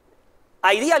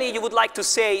 Ideally, you would like to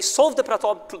say, solve the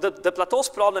plateau's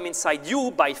problem inside U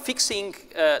by fixing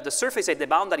the surface at the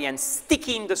boundary and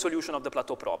sticking the solution of the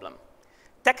plateau problem.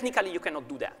 Technically, you cannot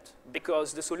do that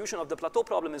because the solution of the plateau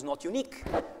problem is not unique.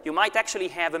 You might actually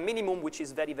have a minimum which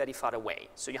is very, very far away.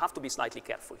 So you have to be slightly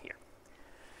careful here.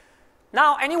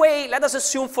 Now, anyway, let us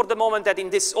assume for the moment that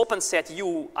in this open set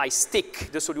U, I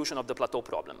stick the solution of the plateau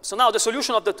problem. So now the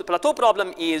solution of the plateau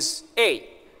problem is A,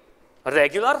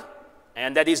 regular,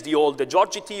 and that is the old De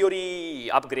Giorgi theory,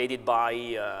 upgraded by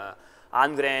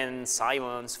Angren,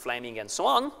 Simons, Fleming, and so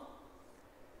on.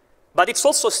 But it's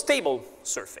also a stable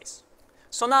surface.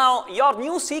 So now your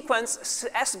new sequence,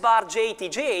 S bar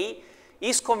JTJ,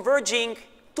 is converging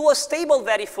to a stable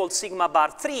varifold sigma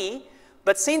bar 3,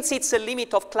 but since it's a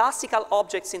limit of classical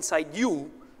objects inside U,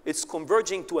 it's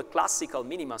converging to a classical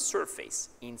minima surface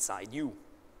inside U.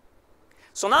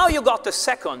 So now you got the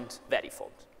second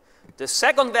varifold. The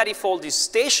second varifold is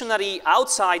stationary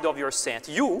outside of your set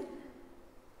U,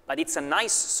 but it's a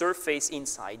nice surface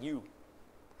inside U.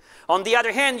 On the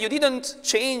other hand, you didn't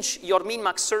change your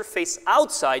min-max surface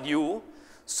outside U,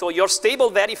 so your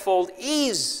stable varifold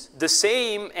is the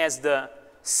same as the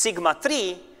sigma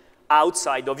 3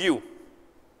 outside of U.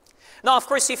 Now, of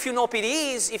course, if you know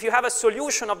PDEs, if you have a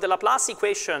solution of the Laplace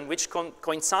equation which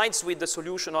coincides with the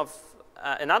solution of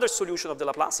another solution of the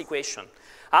Laplace equation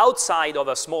outside of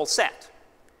a small set,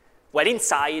 well,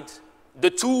 inside, the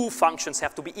two functions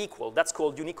have to be equal. That's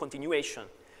called unique continuation.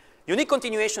 Unique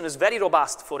continuation is very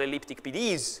robust for elliptic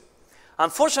PDEs.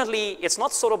 Unfortunately, it's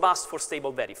not so robust for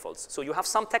stable varifolds. So you have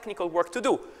some technical work to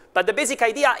do. But the basic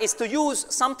idea is to use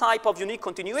some type of unique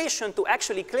continuation to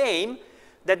actually claim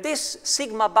that this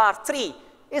sigma bar 3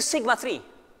 is sigma 3,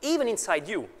 even inside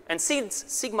U. And since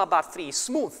sigma bar 3 is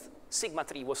smooth, sigma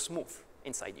 3 was smooth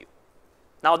inside U.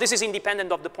 Now, this is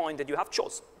independent of the point that you have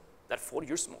chosen. Therefore,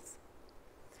 you're smooth.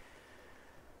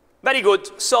 Very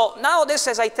good. So now this,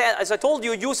 as I told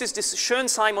you, uses this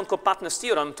Schoen-Simon compactness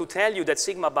theorem to tell you that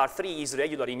sigma bar 3 is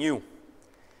regular in U.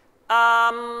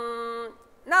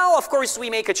 Now, of course, we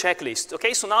make a checklist.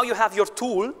 Okay, so now you have your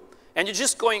tool, and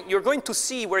you're going to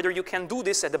see whether you can do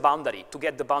this at the boundary to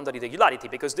get the boundary regularity,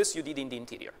 because this you did in the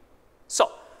interior.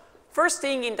 So, first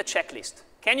thing in the checklist,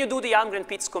 can you do the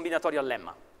Almgren-Pitts combinatorial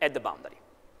lemma at the boundary?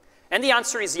 And the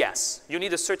answer is yes. You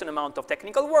need a certain amount of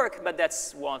technical work, but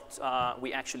that's what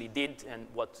we actually did and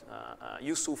what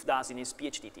Yusuf does in his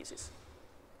PhD thesis.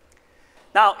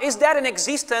 Now, is there an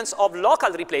existence of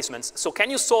local replacements? So can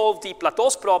you solve the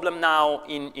plateaus problem now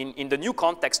in the new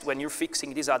context when you're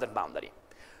fixing this other boundary?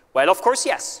 Well, of course,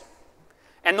 yes.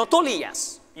 And not only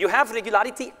yes, you have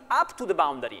regularity up to the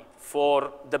boundary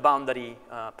for the boundary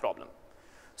problem.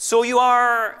 So you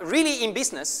are really in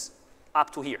business up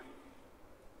to here.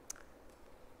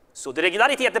 So the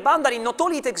regularity at the boundary, not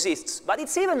only it exists, but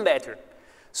it's even better.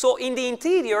 So in the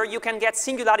interior, you can get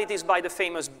singularities by the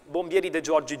famous Bombieri-De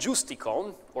Giorgi-Giusti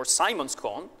cone, or Simon's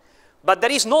cone, but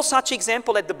there is no such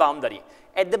example at the boundary.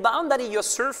 At the boundary, your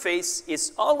surface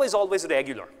is always, always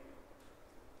regular,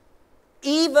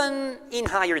 even in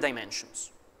higher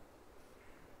dimensions.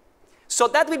 So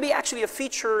that will be actually a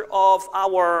feature of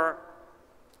our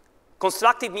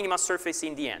constructed minima surface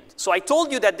in the end. So I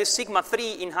told you that the sigma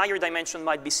 3 in higher dimension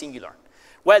might be singular.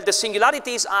 Well, the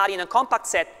singularities are in a compact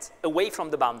set away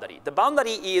from the boundary. The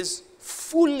boundary is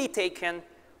fully taken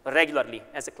regularly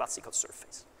as a classical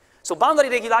surface. So boundary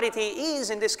regularity is,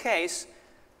 in this case,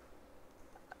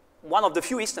 one of the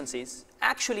few instances,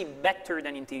 actually better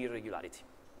than interior regularity.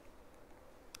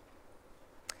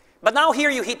 But now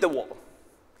here you hit the wall.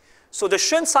 So the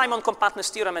Schoen-Simon compactness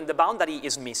theorem and the boundary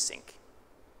is missing.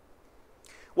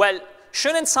 Well,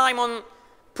 Schoen and Simon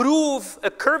prove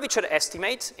a curvature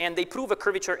estimate, and they prove a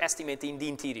curvature estimate in the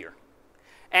interior.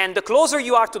 And the closer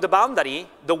you are to the boundary,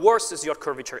 the worse is your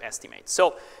curvature estimate.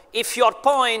 So if your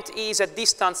point is at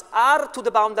distance r to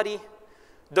the boundary,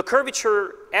 the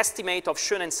curvature estimate of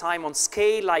Schoen and Simon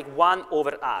scale like 1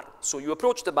 over r. So you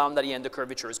approach the boundary and the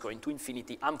curvature is going to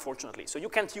infinity, unfortunately. So you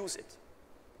can't use it.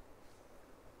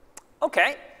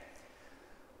 Okay.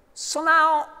 So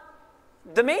now,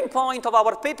 the main point of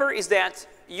our paper is that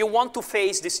you want to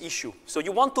face this issue. So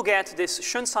you want to get this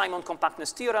Schoen-Simon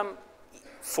compactness theorem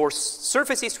for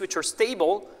surfaces which are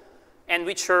stable and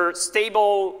which are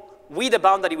stable with a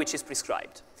boundary which is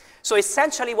prescribed. So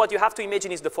essentially what you have to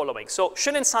imagine is the following. So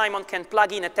Schoen and Simon can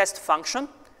plug in a test function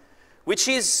which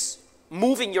is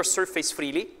moving your surface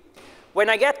freely. When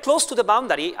I get close to the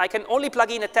boundary, I can only plug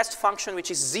in a test function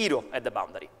which is 0 at the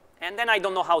boundary. And then I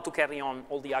don't know how to carry on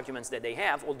all the arguments that they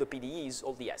have, all the PDEs,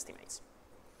 all the estimates.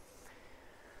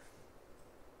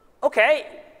 Okay,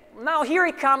 now here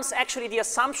it comes actually the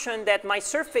assumption that my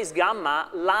surface gamma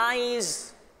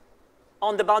lies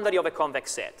on the boundary of a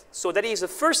convex set. So that is the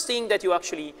first thing that you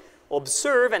actually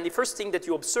observe, and the first thing that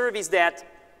you observe is that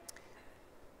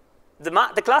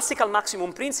the classical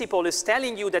maximum principle is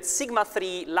telling you that sigma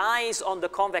 3 lies on the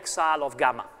convex hull of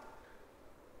gamma.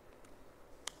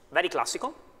 Very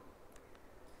classical.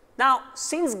 Now,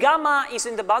 since gamma is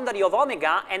in the boundary of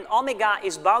omega, and omega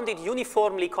is bounded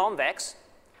uniformly convex,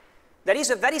 there is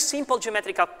a very simple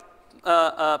geometrical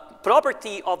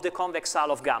property of the convex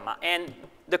hull of gamma. And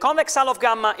the convex hull of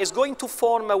gamma is going to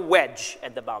form a wedge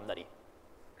at the boundary.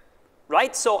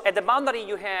 Right? So at the boundary,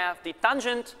 you have the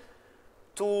tangent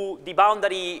to the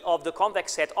boundary of the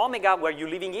convex set omega where you're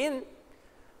living in.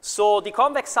 So the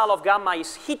convex hull of gamma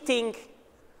is hitting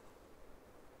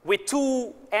with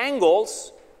two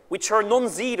angles which are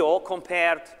non-zero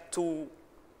compared to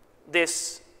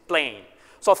this plane.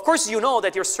 So of course you know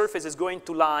that your surface is going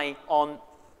to lie on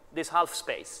this half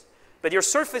space, but your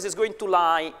surface is going to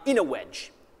lie in a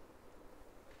wedge.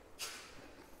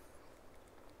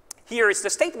 Here is the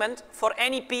statement: for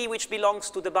any p which belongs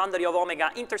to the boundary of omega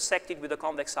intersected with the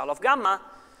convex hull of gamma,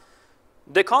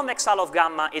 the convex hull of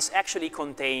gamma is actually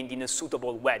contained in a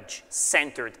suitable wedge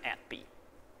centered at p.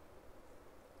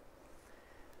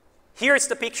 Here is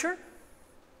the picture.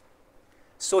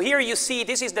 So here you see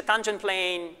this is the tangent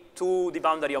plane to the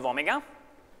boundary of omega.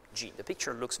 Gee, the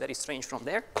picture looks very strange from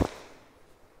there.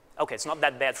 Okay, it's not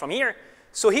that bad from here.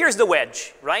 So here's the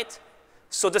wedge, right?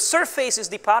 So the surface is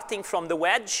departing from the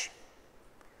wedge,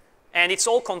 and it's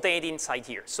all contained inside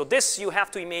here. So this, you have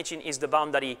to imagine, is the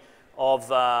boundary of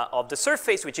the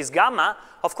surface, which is gamma.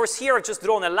 Of course, here I've just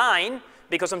drawn a line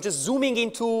because I'm just zooming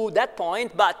into that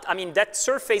point, but I mean, that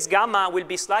surface gamma will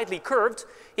be slightly curved.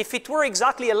 If it were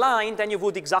exactly a line, then you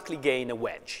would exactly gain a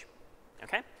wedge,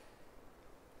 okay?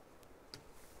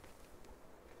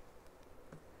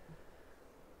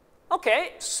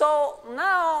 Okay, so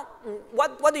now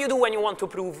what do you do when you want to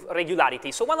prove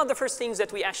regularity? So one of the first things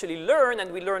that we actually learn, and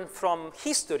we learn from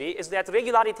history, is that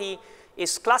regularity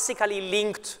is classically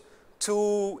linked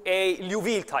to a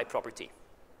Liouville type property.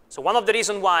 So one of the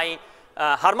reasons why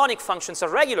harmonic functions are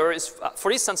regular is,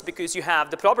 for instance, because you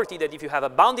have the property that if you have a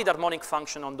bounded harmonic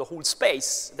function on the whole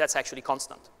space, that's actually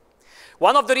constant.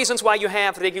 One of the reasons why you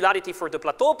have regularity for the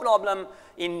plateau problem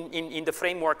in the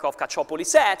framework of Cacciopoli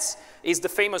sets is the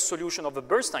famous solution of the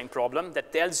Bernstein problem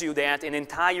that tells you that an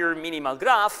entire minimal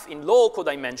graph in low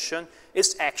codimension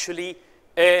is actually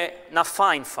an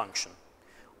affine function.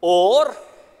 Or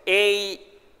a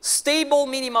stable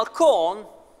minimal cone,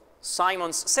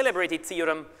 Simon's celebrated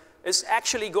theorem, is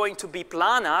actually going to be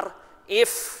planar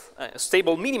if a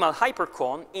stable minimal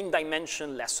hypercone in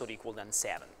dimension less or equal than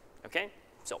 7, okay?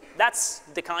 So that's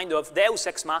the kind of deus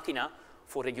ex machina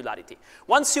for regularity.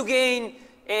 Once you gain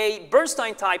a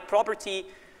Bernstein type property,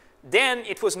 then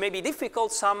it was maybe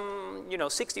difficult some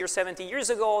 60 or 70 years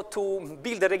ago to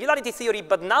build a regularity theory,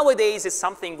 but nowadays it's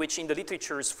something which in the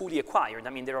literature is fully acquired.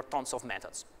 I mean, there are tons of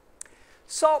methods.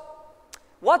 So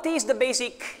what is the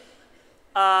basic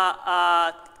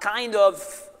kind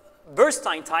of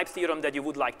Bernstein type theorem that you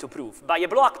would like to prove? By a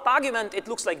block argument, it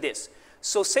looks like this.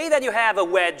 So say that you have a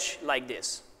wedge like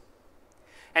this,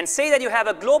 and say that you have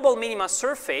a global minima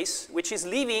surface which is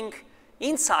living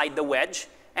inside the wedge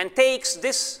and takes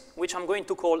this, which I'm going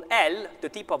to call L, the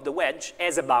tip of the wedge,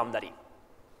 as a boundary.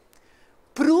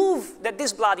 Prove that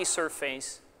this bloody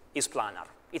surface is planar.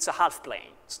 It's a half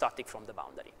plane starting from the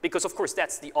boundary, because of course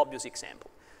that's the obvious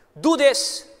example. Do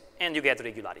this and you get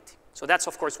regularity. So that's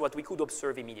of course what we could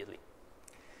observe immediately.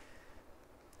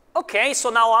 Okay, so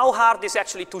now how hard is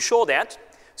actually to show that?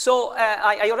 So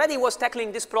I already was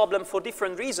tackling this problem for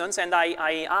different reasons, and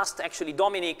I asked actually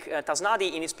Dominic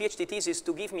Tasnadi in his PhD thesis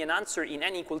to give me an answer in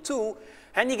n equal 2,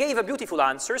 and he gave a beautiful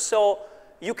answer. So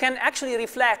you can actually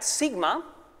reflect sigma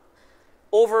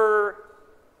over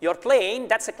your plane.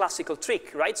 That's a classical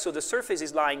trick, right? So the surface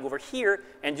is lying over here,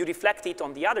 and you reflect it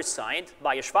on the other side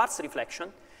by a Schwarz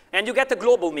reflection, and you get a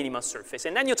global minima surface.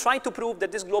 And then you try to prove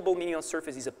that this global minima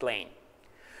surface is a plane.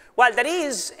 Well, there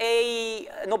is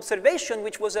an observation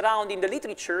which was around in the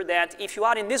literature that if you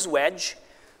are in this wedge,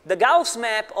 the Gauss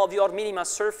map of your minima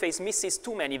surface misses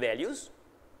too many values.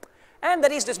 And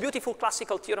there is this beautiful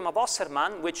classical theorem of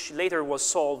Osserman, which later was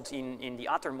solved in the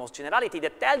uttermost generality,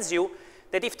 that tells you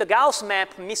that if the Gauss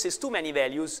map misses too many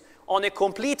values on a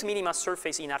complete minima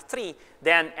surface in R3,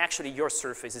 then actually your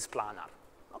surface is planar.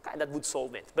 Okay, that would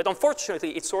solve it. But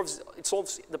unfortunately, it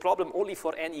solves the problem only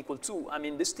for n equal 2. I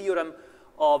mean, this theorem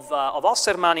of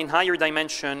Osserman in higher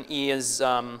dimension is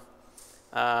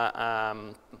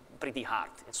pretty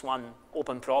hard. It's one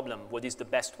open problem. What is the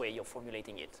best way of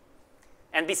formulating it?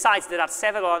 And besides, there are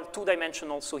several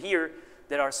two-dimensional. So here,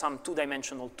 there are some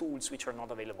two-dimensional tools which are not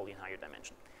available in higher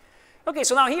dimension. Okay,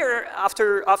 so now here,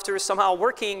 after somehow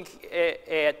working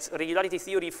at regularity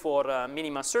theory for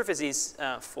minima surfaces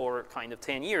for kind of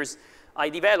 10 years, I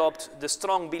developed the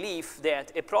strong belief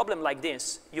that a problem like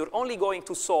this, you're only going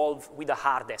to solve with a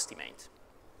hard estimate.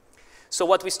 So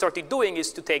what we started doing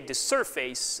is to take this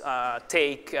surface,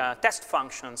 take test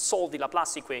functions, solve the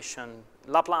Laplace equation,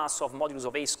 Laplace of modulus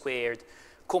of a squared,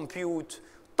 compute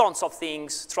tons of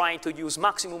things, trying to use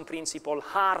maximum principle,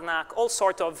 Harnack, all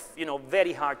sort of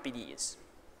very hard PDEs.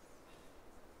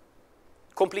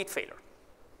 Complete failure.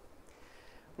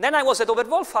 Then I was at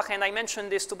Oberwolfach, and I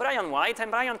mentioned this to Brian White,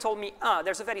 and Brian told me,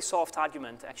 there's a very soft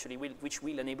argument, actually, which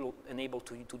will enable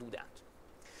you to do that.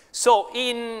 So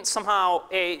in somehow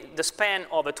the span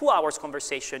of a 2 hours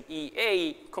conversation,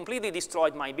 he completely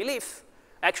destroyed my belief.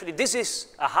 Actually, this is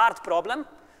a hard problem,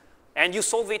 and you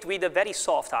solve it with a very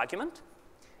soft argument.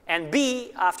 And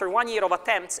B, after 1 year of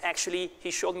attempts, actually,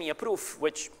 he showed me a proof,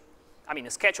 which, I mean,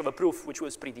 a sketch of a proof, which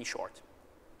was pretty short.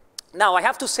 Now, I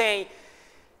have to say,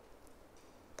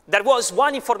 there was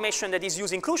one information that is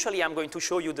using crucially. I'm going to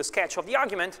show you the sketch of the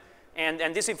argument.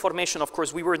 And this information, of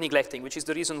course, we were neglecting, which is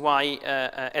the reason why,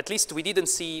 at least, we didn't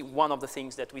see one of the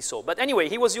things that we saw. But anyway,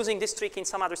 he was using this trick in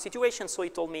some other situation, so he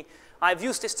told me, I've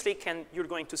used this trick, and you're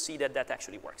going to see that that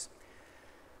actually works.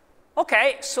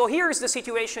 OK, so here's the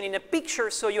situation in a picture.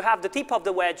 So you have the tip of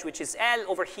the wedge, which is L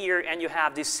over here, and you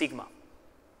have this sigma.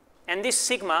 And this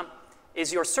sigma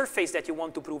is your surface that you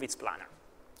want to prove it's planar.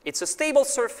 It's a stable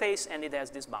surface, and it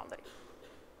has this boundary.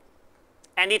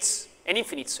 And it's an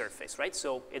infinite surface, right?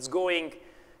 So it's going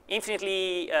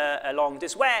infinitely along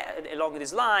this way, along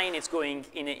this line. It's going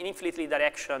in an infinitely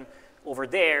direction over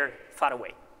there, far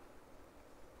away.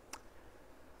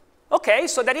 OK,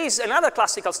 so that is another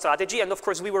classical strategy. And of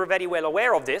course, we were very well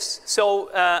aware of this. So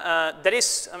there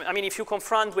is, I mean, if you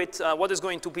confront with what is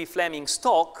going to be Fleming's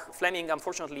talk, Fleming,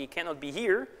 unfortunately, cannot be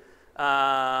here.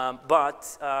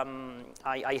 But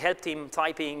I helped him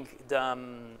typing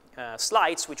the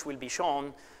slides, which will be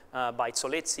shown by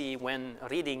Zolezzi when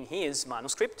reading his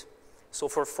manuscript. So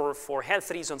for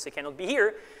health reasons, he cannot be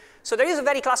here. So there is a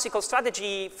very classical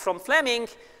strategy from Fleming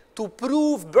to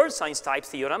prove Bernstein's type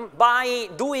theorem by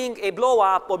doing a blow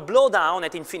up or blow down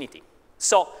at infinity.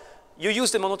 So you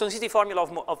use the monotonicity formula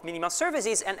of minima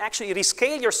surfaces and actually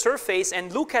rescale your surface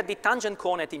and look at the tangent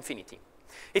cone at infinity.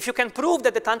 If you can prove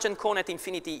that the tangent cone at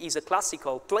infinity is a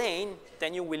classical plane,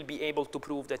 then you will be able to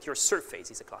prove that your surface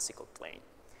is a classical plane.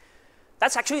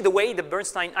 That's actually the way the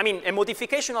Bernstein, I mean, a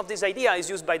modification of this idea is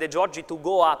used by De Giorgi to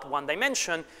go up one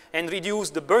dimension and reduce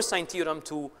the Bernstein theorem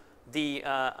to the,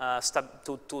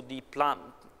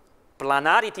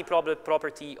 planarity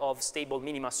property of stable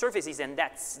minima surfaces, and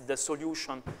that's the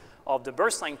solution of the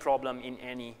Bernstein problem in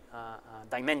any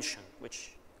dimension,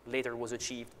 which later was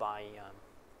achieved by,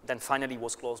 then finally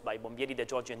was closed by Bombieri, De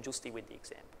Giorgi, and Giusti with the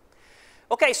example.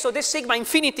 OK, so this sigma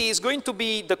infinity is going to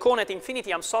be the cone at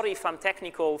infinity. I'm sorry if I'm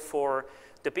technical for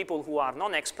the people who are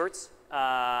non-experts.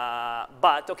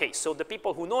 But OK, so the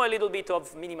people who know a little bit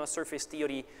of minima surface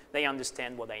theory, they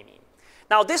understand what I mean.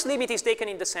 Now, this limit is taken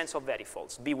in the sense of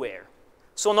varifolds. Beware.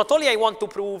 So not only I want to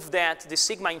prove that the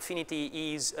sigma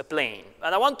infinity is a plane,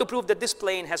 but I want to prove that this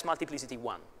plane has multiplicity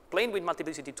 1. Plane with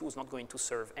multiplicity 2 is not going to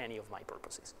serve any of my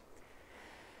purposes.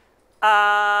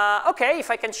 OK, if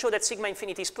I can show that sigma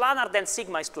infinity is planar, then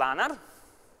sigma is planar.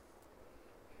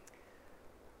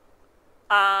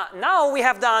 Now we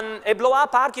have done a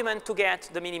blow-up argument to get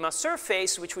the minima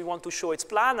surface, which we want to show it's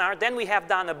planar. Then we have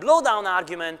done a blow-down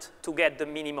argument to get the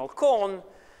minimal cone.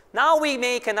 Now we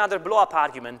make another blow-up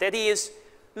argument. That is,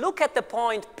 look at the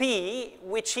point P,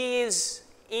 which is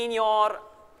in your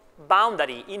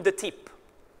boundary, in the tip.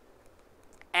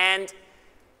 And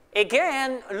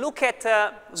again, look at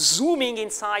zooming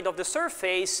inside of the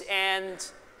surface, and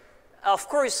of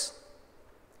course,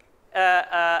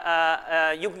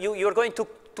 you're going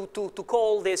to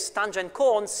call this tangent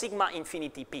cone sigma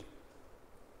infinity P.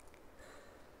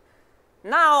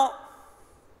 Now,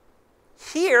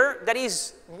 here, there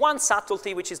is one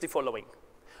subtlety, which is the following.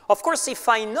 Of course, if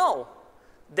I know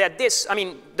that this, I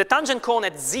mean, the tangent cone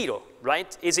at 0,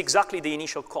 right, is exactly the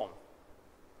initial cone,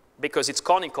 because it's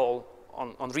conical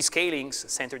on rescalings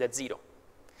centered at 0.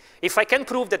 If I can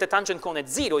prove that the tangent cone at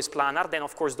 0 is planar, then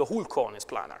of course the whole cone is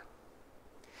planar.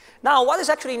 Now, what is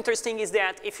actually interesting is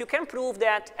that if you can prove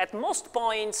that at most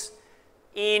points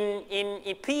in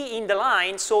P in the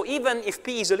line, so even if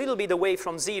P is a little bit away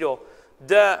from 0,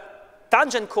 the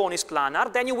tangent cone is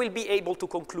planar, then you will be able to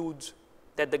conclude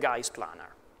that the guy is planar.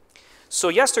 So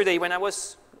yesterday, when I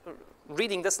was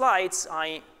reading the slides,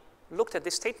 I looked at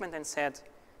this statement and said,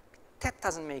 that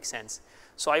doesn't make sense.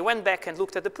 So I went back and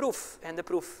looked at the proof, and the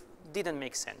proof didn't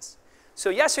make sense. So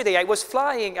yesterday I was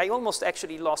flying. I almost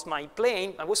actually lost my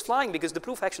plane. I was flying because the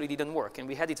proof actually didn't work, and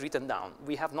we had it written down.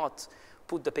 We have not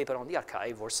put the paper on the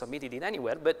archive or submitted it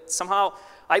anywhere, but somehow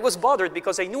I was bothered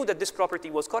because I knew that this property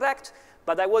was correct,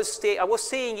 but I was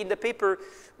saying in the paper,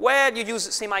 well, you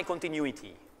use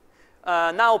semi-continuity.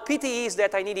 Now, pity is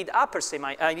that I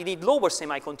needed lower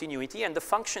semi-continuity, and the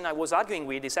function I was arguing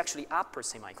with is actually upper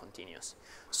semi-continuous.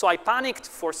 So I panicked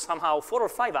for somehow 4 or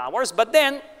 5 hours, but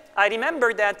then I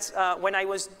remember that when I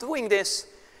was doing this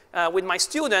with my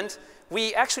student,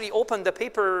 we actually opened the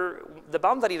paper, the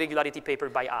boundary regularity paper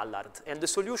by Allard, and the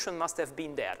solution must have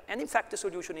been there. And in fact, the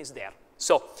solution is there.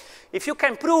 So if you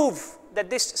can prove that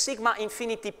this sigma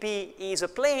infinity P is a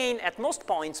plane at most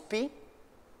points P,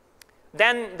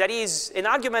 then there is an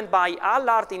argument by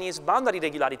Allard in his boundary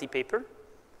regularity paper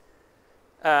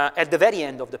at the very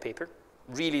end of the paper,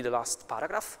 really the last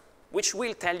paragraph, which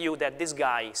will tell you that this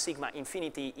guy, sigma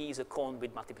infinity, is a cone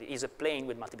with is a plane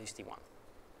with multiplicity 1.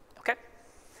 Okay?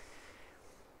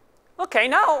 Okay,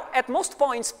 now at most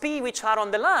points P which are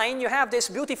on the line, you have this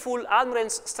beautiful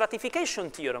Almorenz's stratification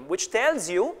theorem, which tells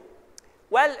you,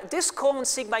 well, this cone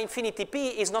sigma infinity P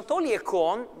is not only a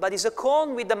cone, but is a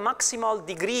cone with the maximal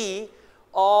degree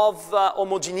of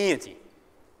homogeneity,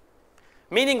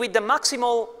 meaning with the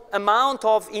maximal amount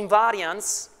of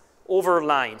invariance over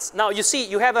lines. Now, you see,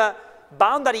 you have a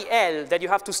boundary L that you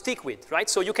have to stick with, right?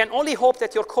 So you can only hope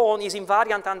that your cone is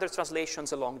invariant under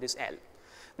translations along this L.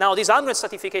 Now, this Almorenz's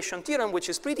stratification theorem, which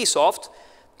is pretty soft,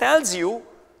 tells you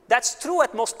that's true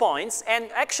at most points. And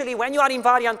actually, when you are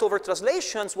invariant over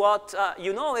translations, what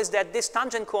you know is that this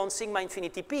tangent cone sigma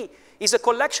infinity P is a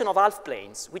collection of half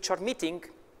planes which are meeting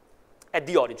at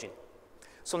the origin.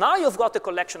 So now you've got a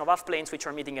collection of half planes which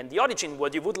are meeting at the origin.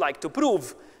 What you would like to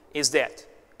prove is that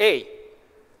A,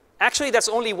 actually that's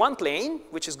only one plane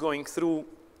which is going through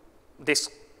this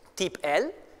tip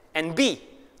L, and B,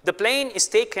 the plane is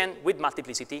taken with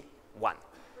multiplicity 1.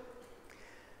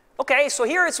 Okay, so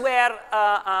here is where,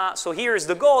 so here is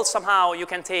the goal. Somehow you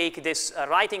can take this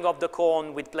writing of the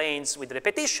cone with planes with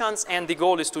repetitions, and the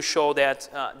goal is to show that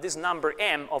this number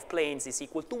m of planes is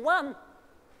equal to 1.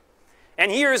 And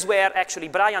here is where actually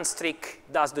Brian's trick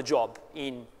does the job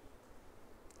in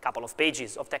a couple of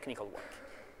pages of technical work.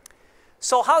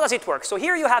 So how does it work? So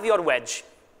here you have your wedge.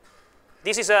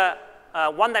 This is a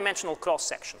one-dimensional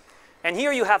cross-section. And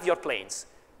here you have your planes,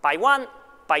 pi 1,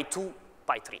 pi 2,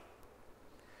 pi 3.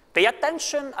 Pay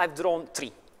attention, I've drawn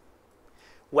 3.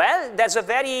 Well, there's a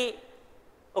very,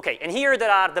 okay, and here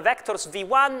there are the vectors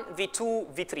v1,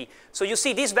 v2, v3. So you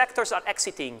see these vectors are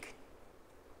exiting.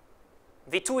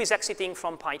 v2 is exiting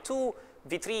from pi 2,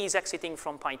 v3 is exiting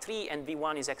from pi 3, and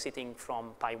v1 is exiting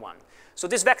from pi 1. So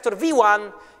this vector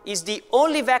v1 is the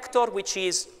only vector which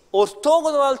is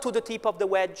orthogonal to the tip of the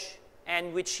wedge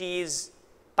and which is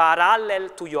parallel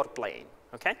to your plane,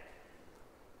 okay?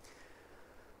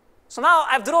 So now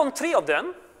I've drawn 3 of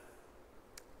them.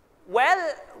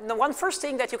 Well, the one first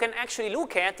thing that you can actually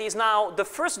look at is now the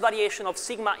first variation of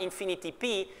sigma infinity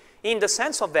P in the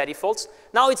sense of varifolds.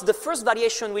 Now it's the first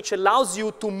variation which allows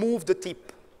you to move the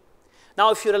tip.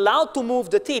 Now if you're allowed to move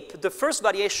the tip, the first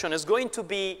variation is going to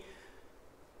be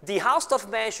the Hausdorff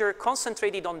measure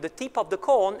concentrated on the tip of the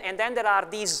cone, and then there are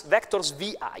these vectors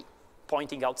vi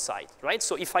pointing outside, right?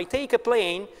 So if I take a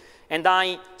plane and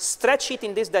I stretch it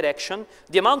in this direction,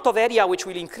 the amount of area which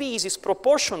will increase is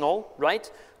proportional, right,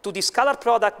 to the scalar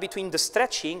product between the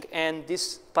stretching and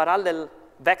this parallel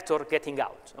vector getting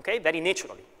out, okay, very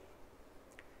naturally.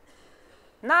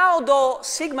 Now, though,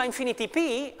 sigma infinity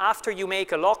P, after you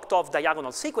make a lot of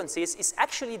diagonal sequences, is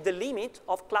actually the limit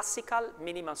of classical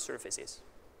minimal surfaces.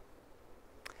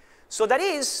 So there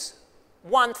is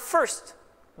one first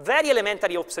very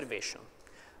elementary observation.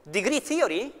 Degree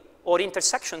theory or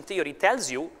intersection theory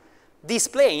tells you these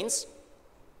planes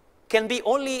can be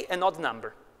only an odd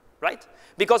number, right?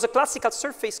 Because a classical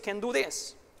surface can do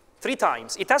this 3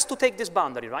 times. It has to take this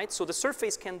boundary, right? So the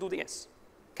surface can do this,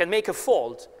 can make a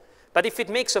fold. But if it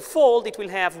makes a fold, it will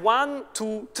have 1,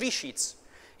 2, 3 sheets.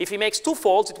 If it makes 2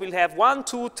 folds, it will have 1,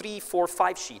 2, 3, 4,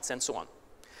 5 sheets, and so on.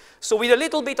 So with a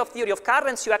little bit of theory of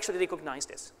currents, you actually recognize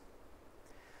this.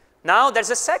 Now, there's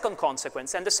a second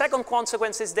consequence, and the second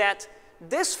consequence is that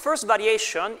this first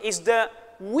variation is the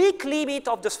weak limit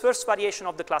of the first variation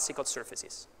of the classical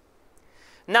surfaces.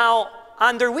 Now,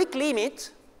 under weak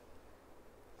limit,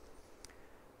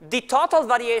 the total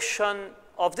variation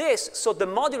of this, so the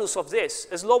modulus of this,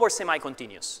 is lower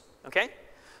semi-continuous, okay?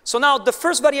 So now the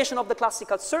first variation of the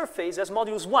classical surface has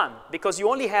modulus 1, because you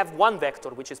only have one vector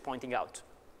which is pointing out.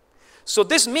 So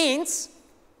this means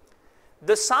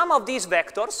the sum of these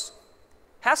vectors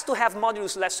has to have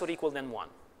modulus less or equal than 1.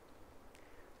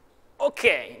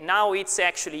 Okay, now it's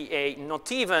actually a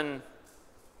not even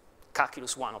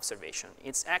calculus 1 observation.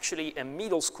 It's actually a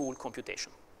middle school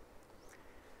computation.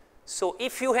 So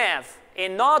if you have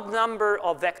an odd number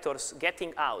of vectors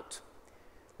getting out,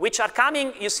 which are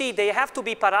coming, you see, they have to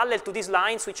be parallel to these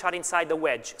lines which are inside the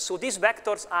wedge. So these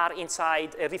vectors are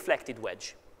inside a reflected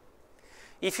wedge.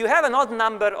 If you have an odd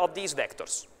number of these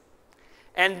vectors,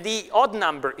 and the odd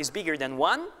number is bigger than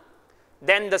 1,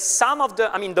 then the sum of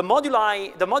the, I mean, the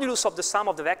modulus of the sum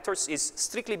of the vectors is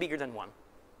strictly bigger than 1.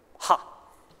 Ha.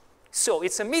 So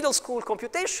it's a middle school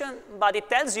computation, but it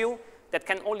tells you that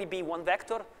can only be one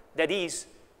vector. That is,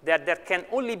 that there can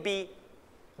only be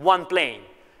one plane.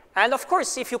 And of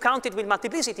course, if you count it with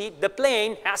multiplicity, the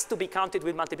plane has to be counted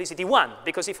with multiplicity 1,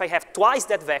 because if I have twice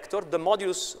that vector, the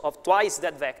modulus of twice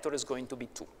that vector is going to be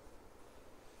 2.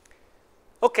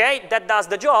 Okay, that does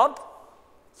the job.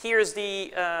 Here's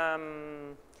the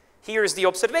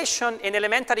observation. An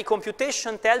elementary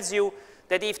computation tells you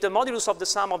that if the modulus of the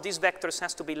sum of these vectors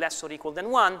has to be less or equal than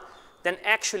 1, then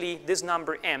actually this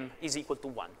number m is equal to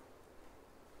 1.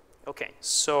 Okay,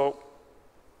 so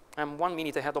I'm 1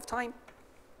 minute ahead of time.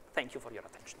 Thank you for your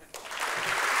attention.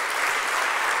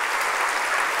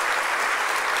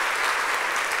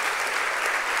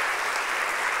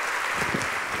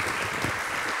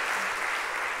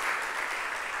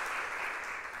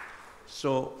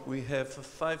 So we have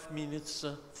 5 minutes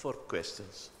for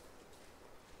questions.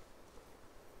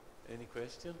 Any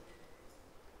question?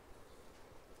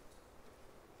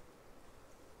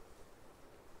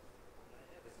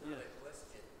 It's not a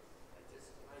question. I just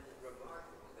find it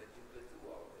remarkable that you could do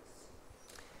all this.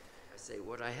 I say,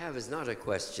 what I have is not a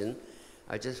question.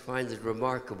 I just find it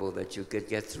remarkable that you could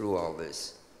get through all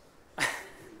this.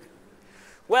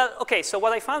 Well, okay, so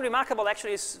what I found remarkable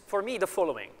actually is, for me, the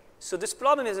following. So this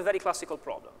problem is a very classical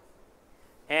problem.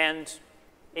 And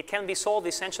it can be solved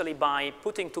essentially by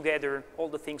putting together all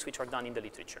the things which are done in the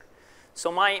literature.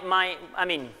 So I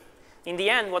mean, in the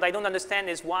end, what I don't understand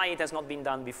is why it has not been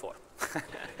done before.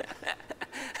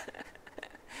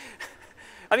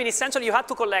 I mean, essentially, you have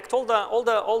to collect all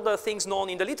the things known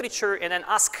in the literature and then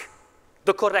ask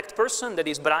the correct person, that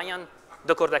is Brian,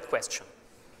 the correct question.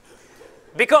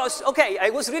 Because, okay, I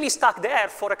was really stuck there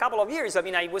for a couple of years. I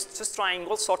mean, I was just trying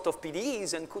all sorts of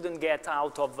PDEs and couldn't get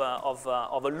out of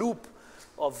a loop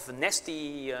of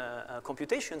nasty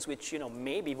computations, which, you know,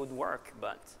 maybe would work,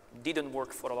 but didn't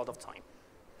work for a lot of time.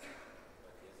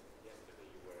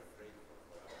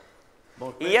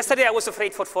 Yesterday I was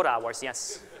afraid for 4 hours,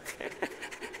 yes.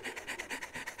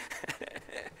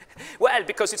 Well,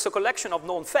 because it's a collection of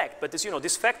known facts, but this, you know,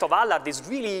 this fact of Allard is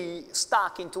really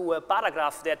stuck into a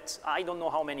paragraph that I don't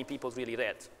know how many people really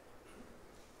read.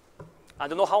 I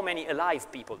don't know how many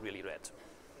alive people really read.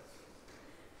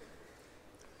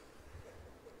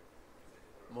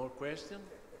 More questions?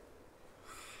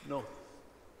 No.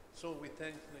 So we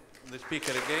thank the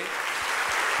speaker again.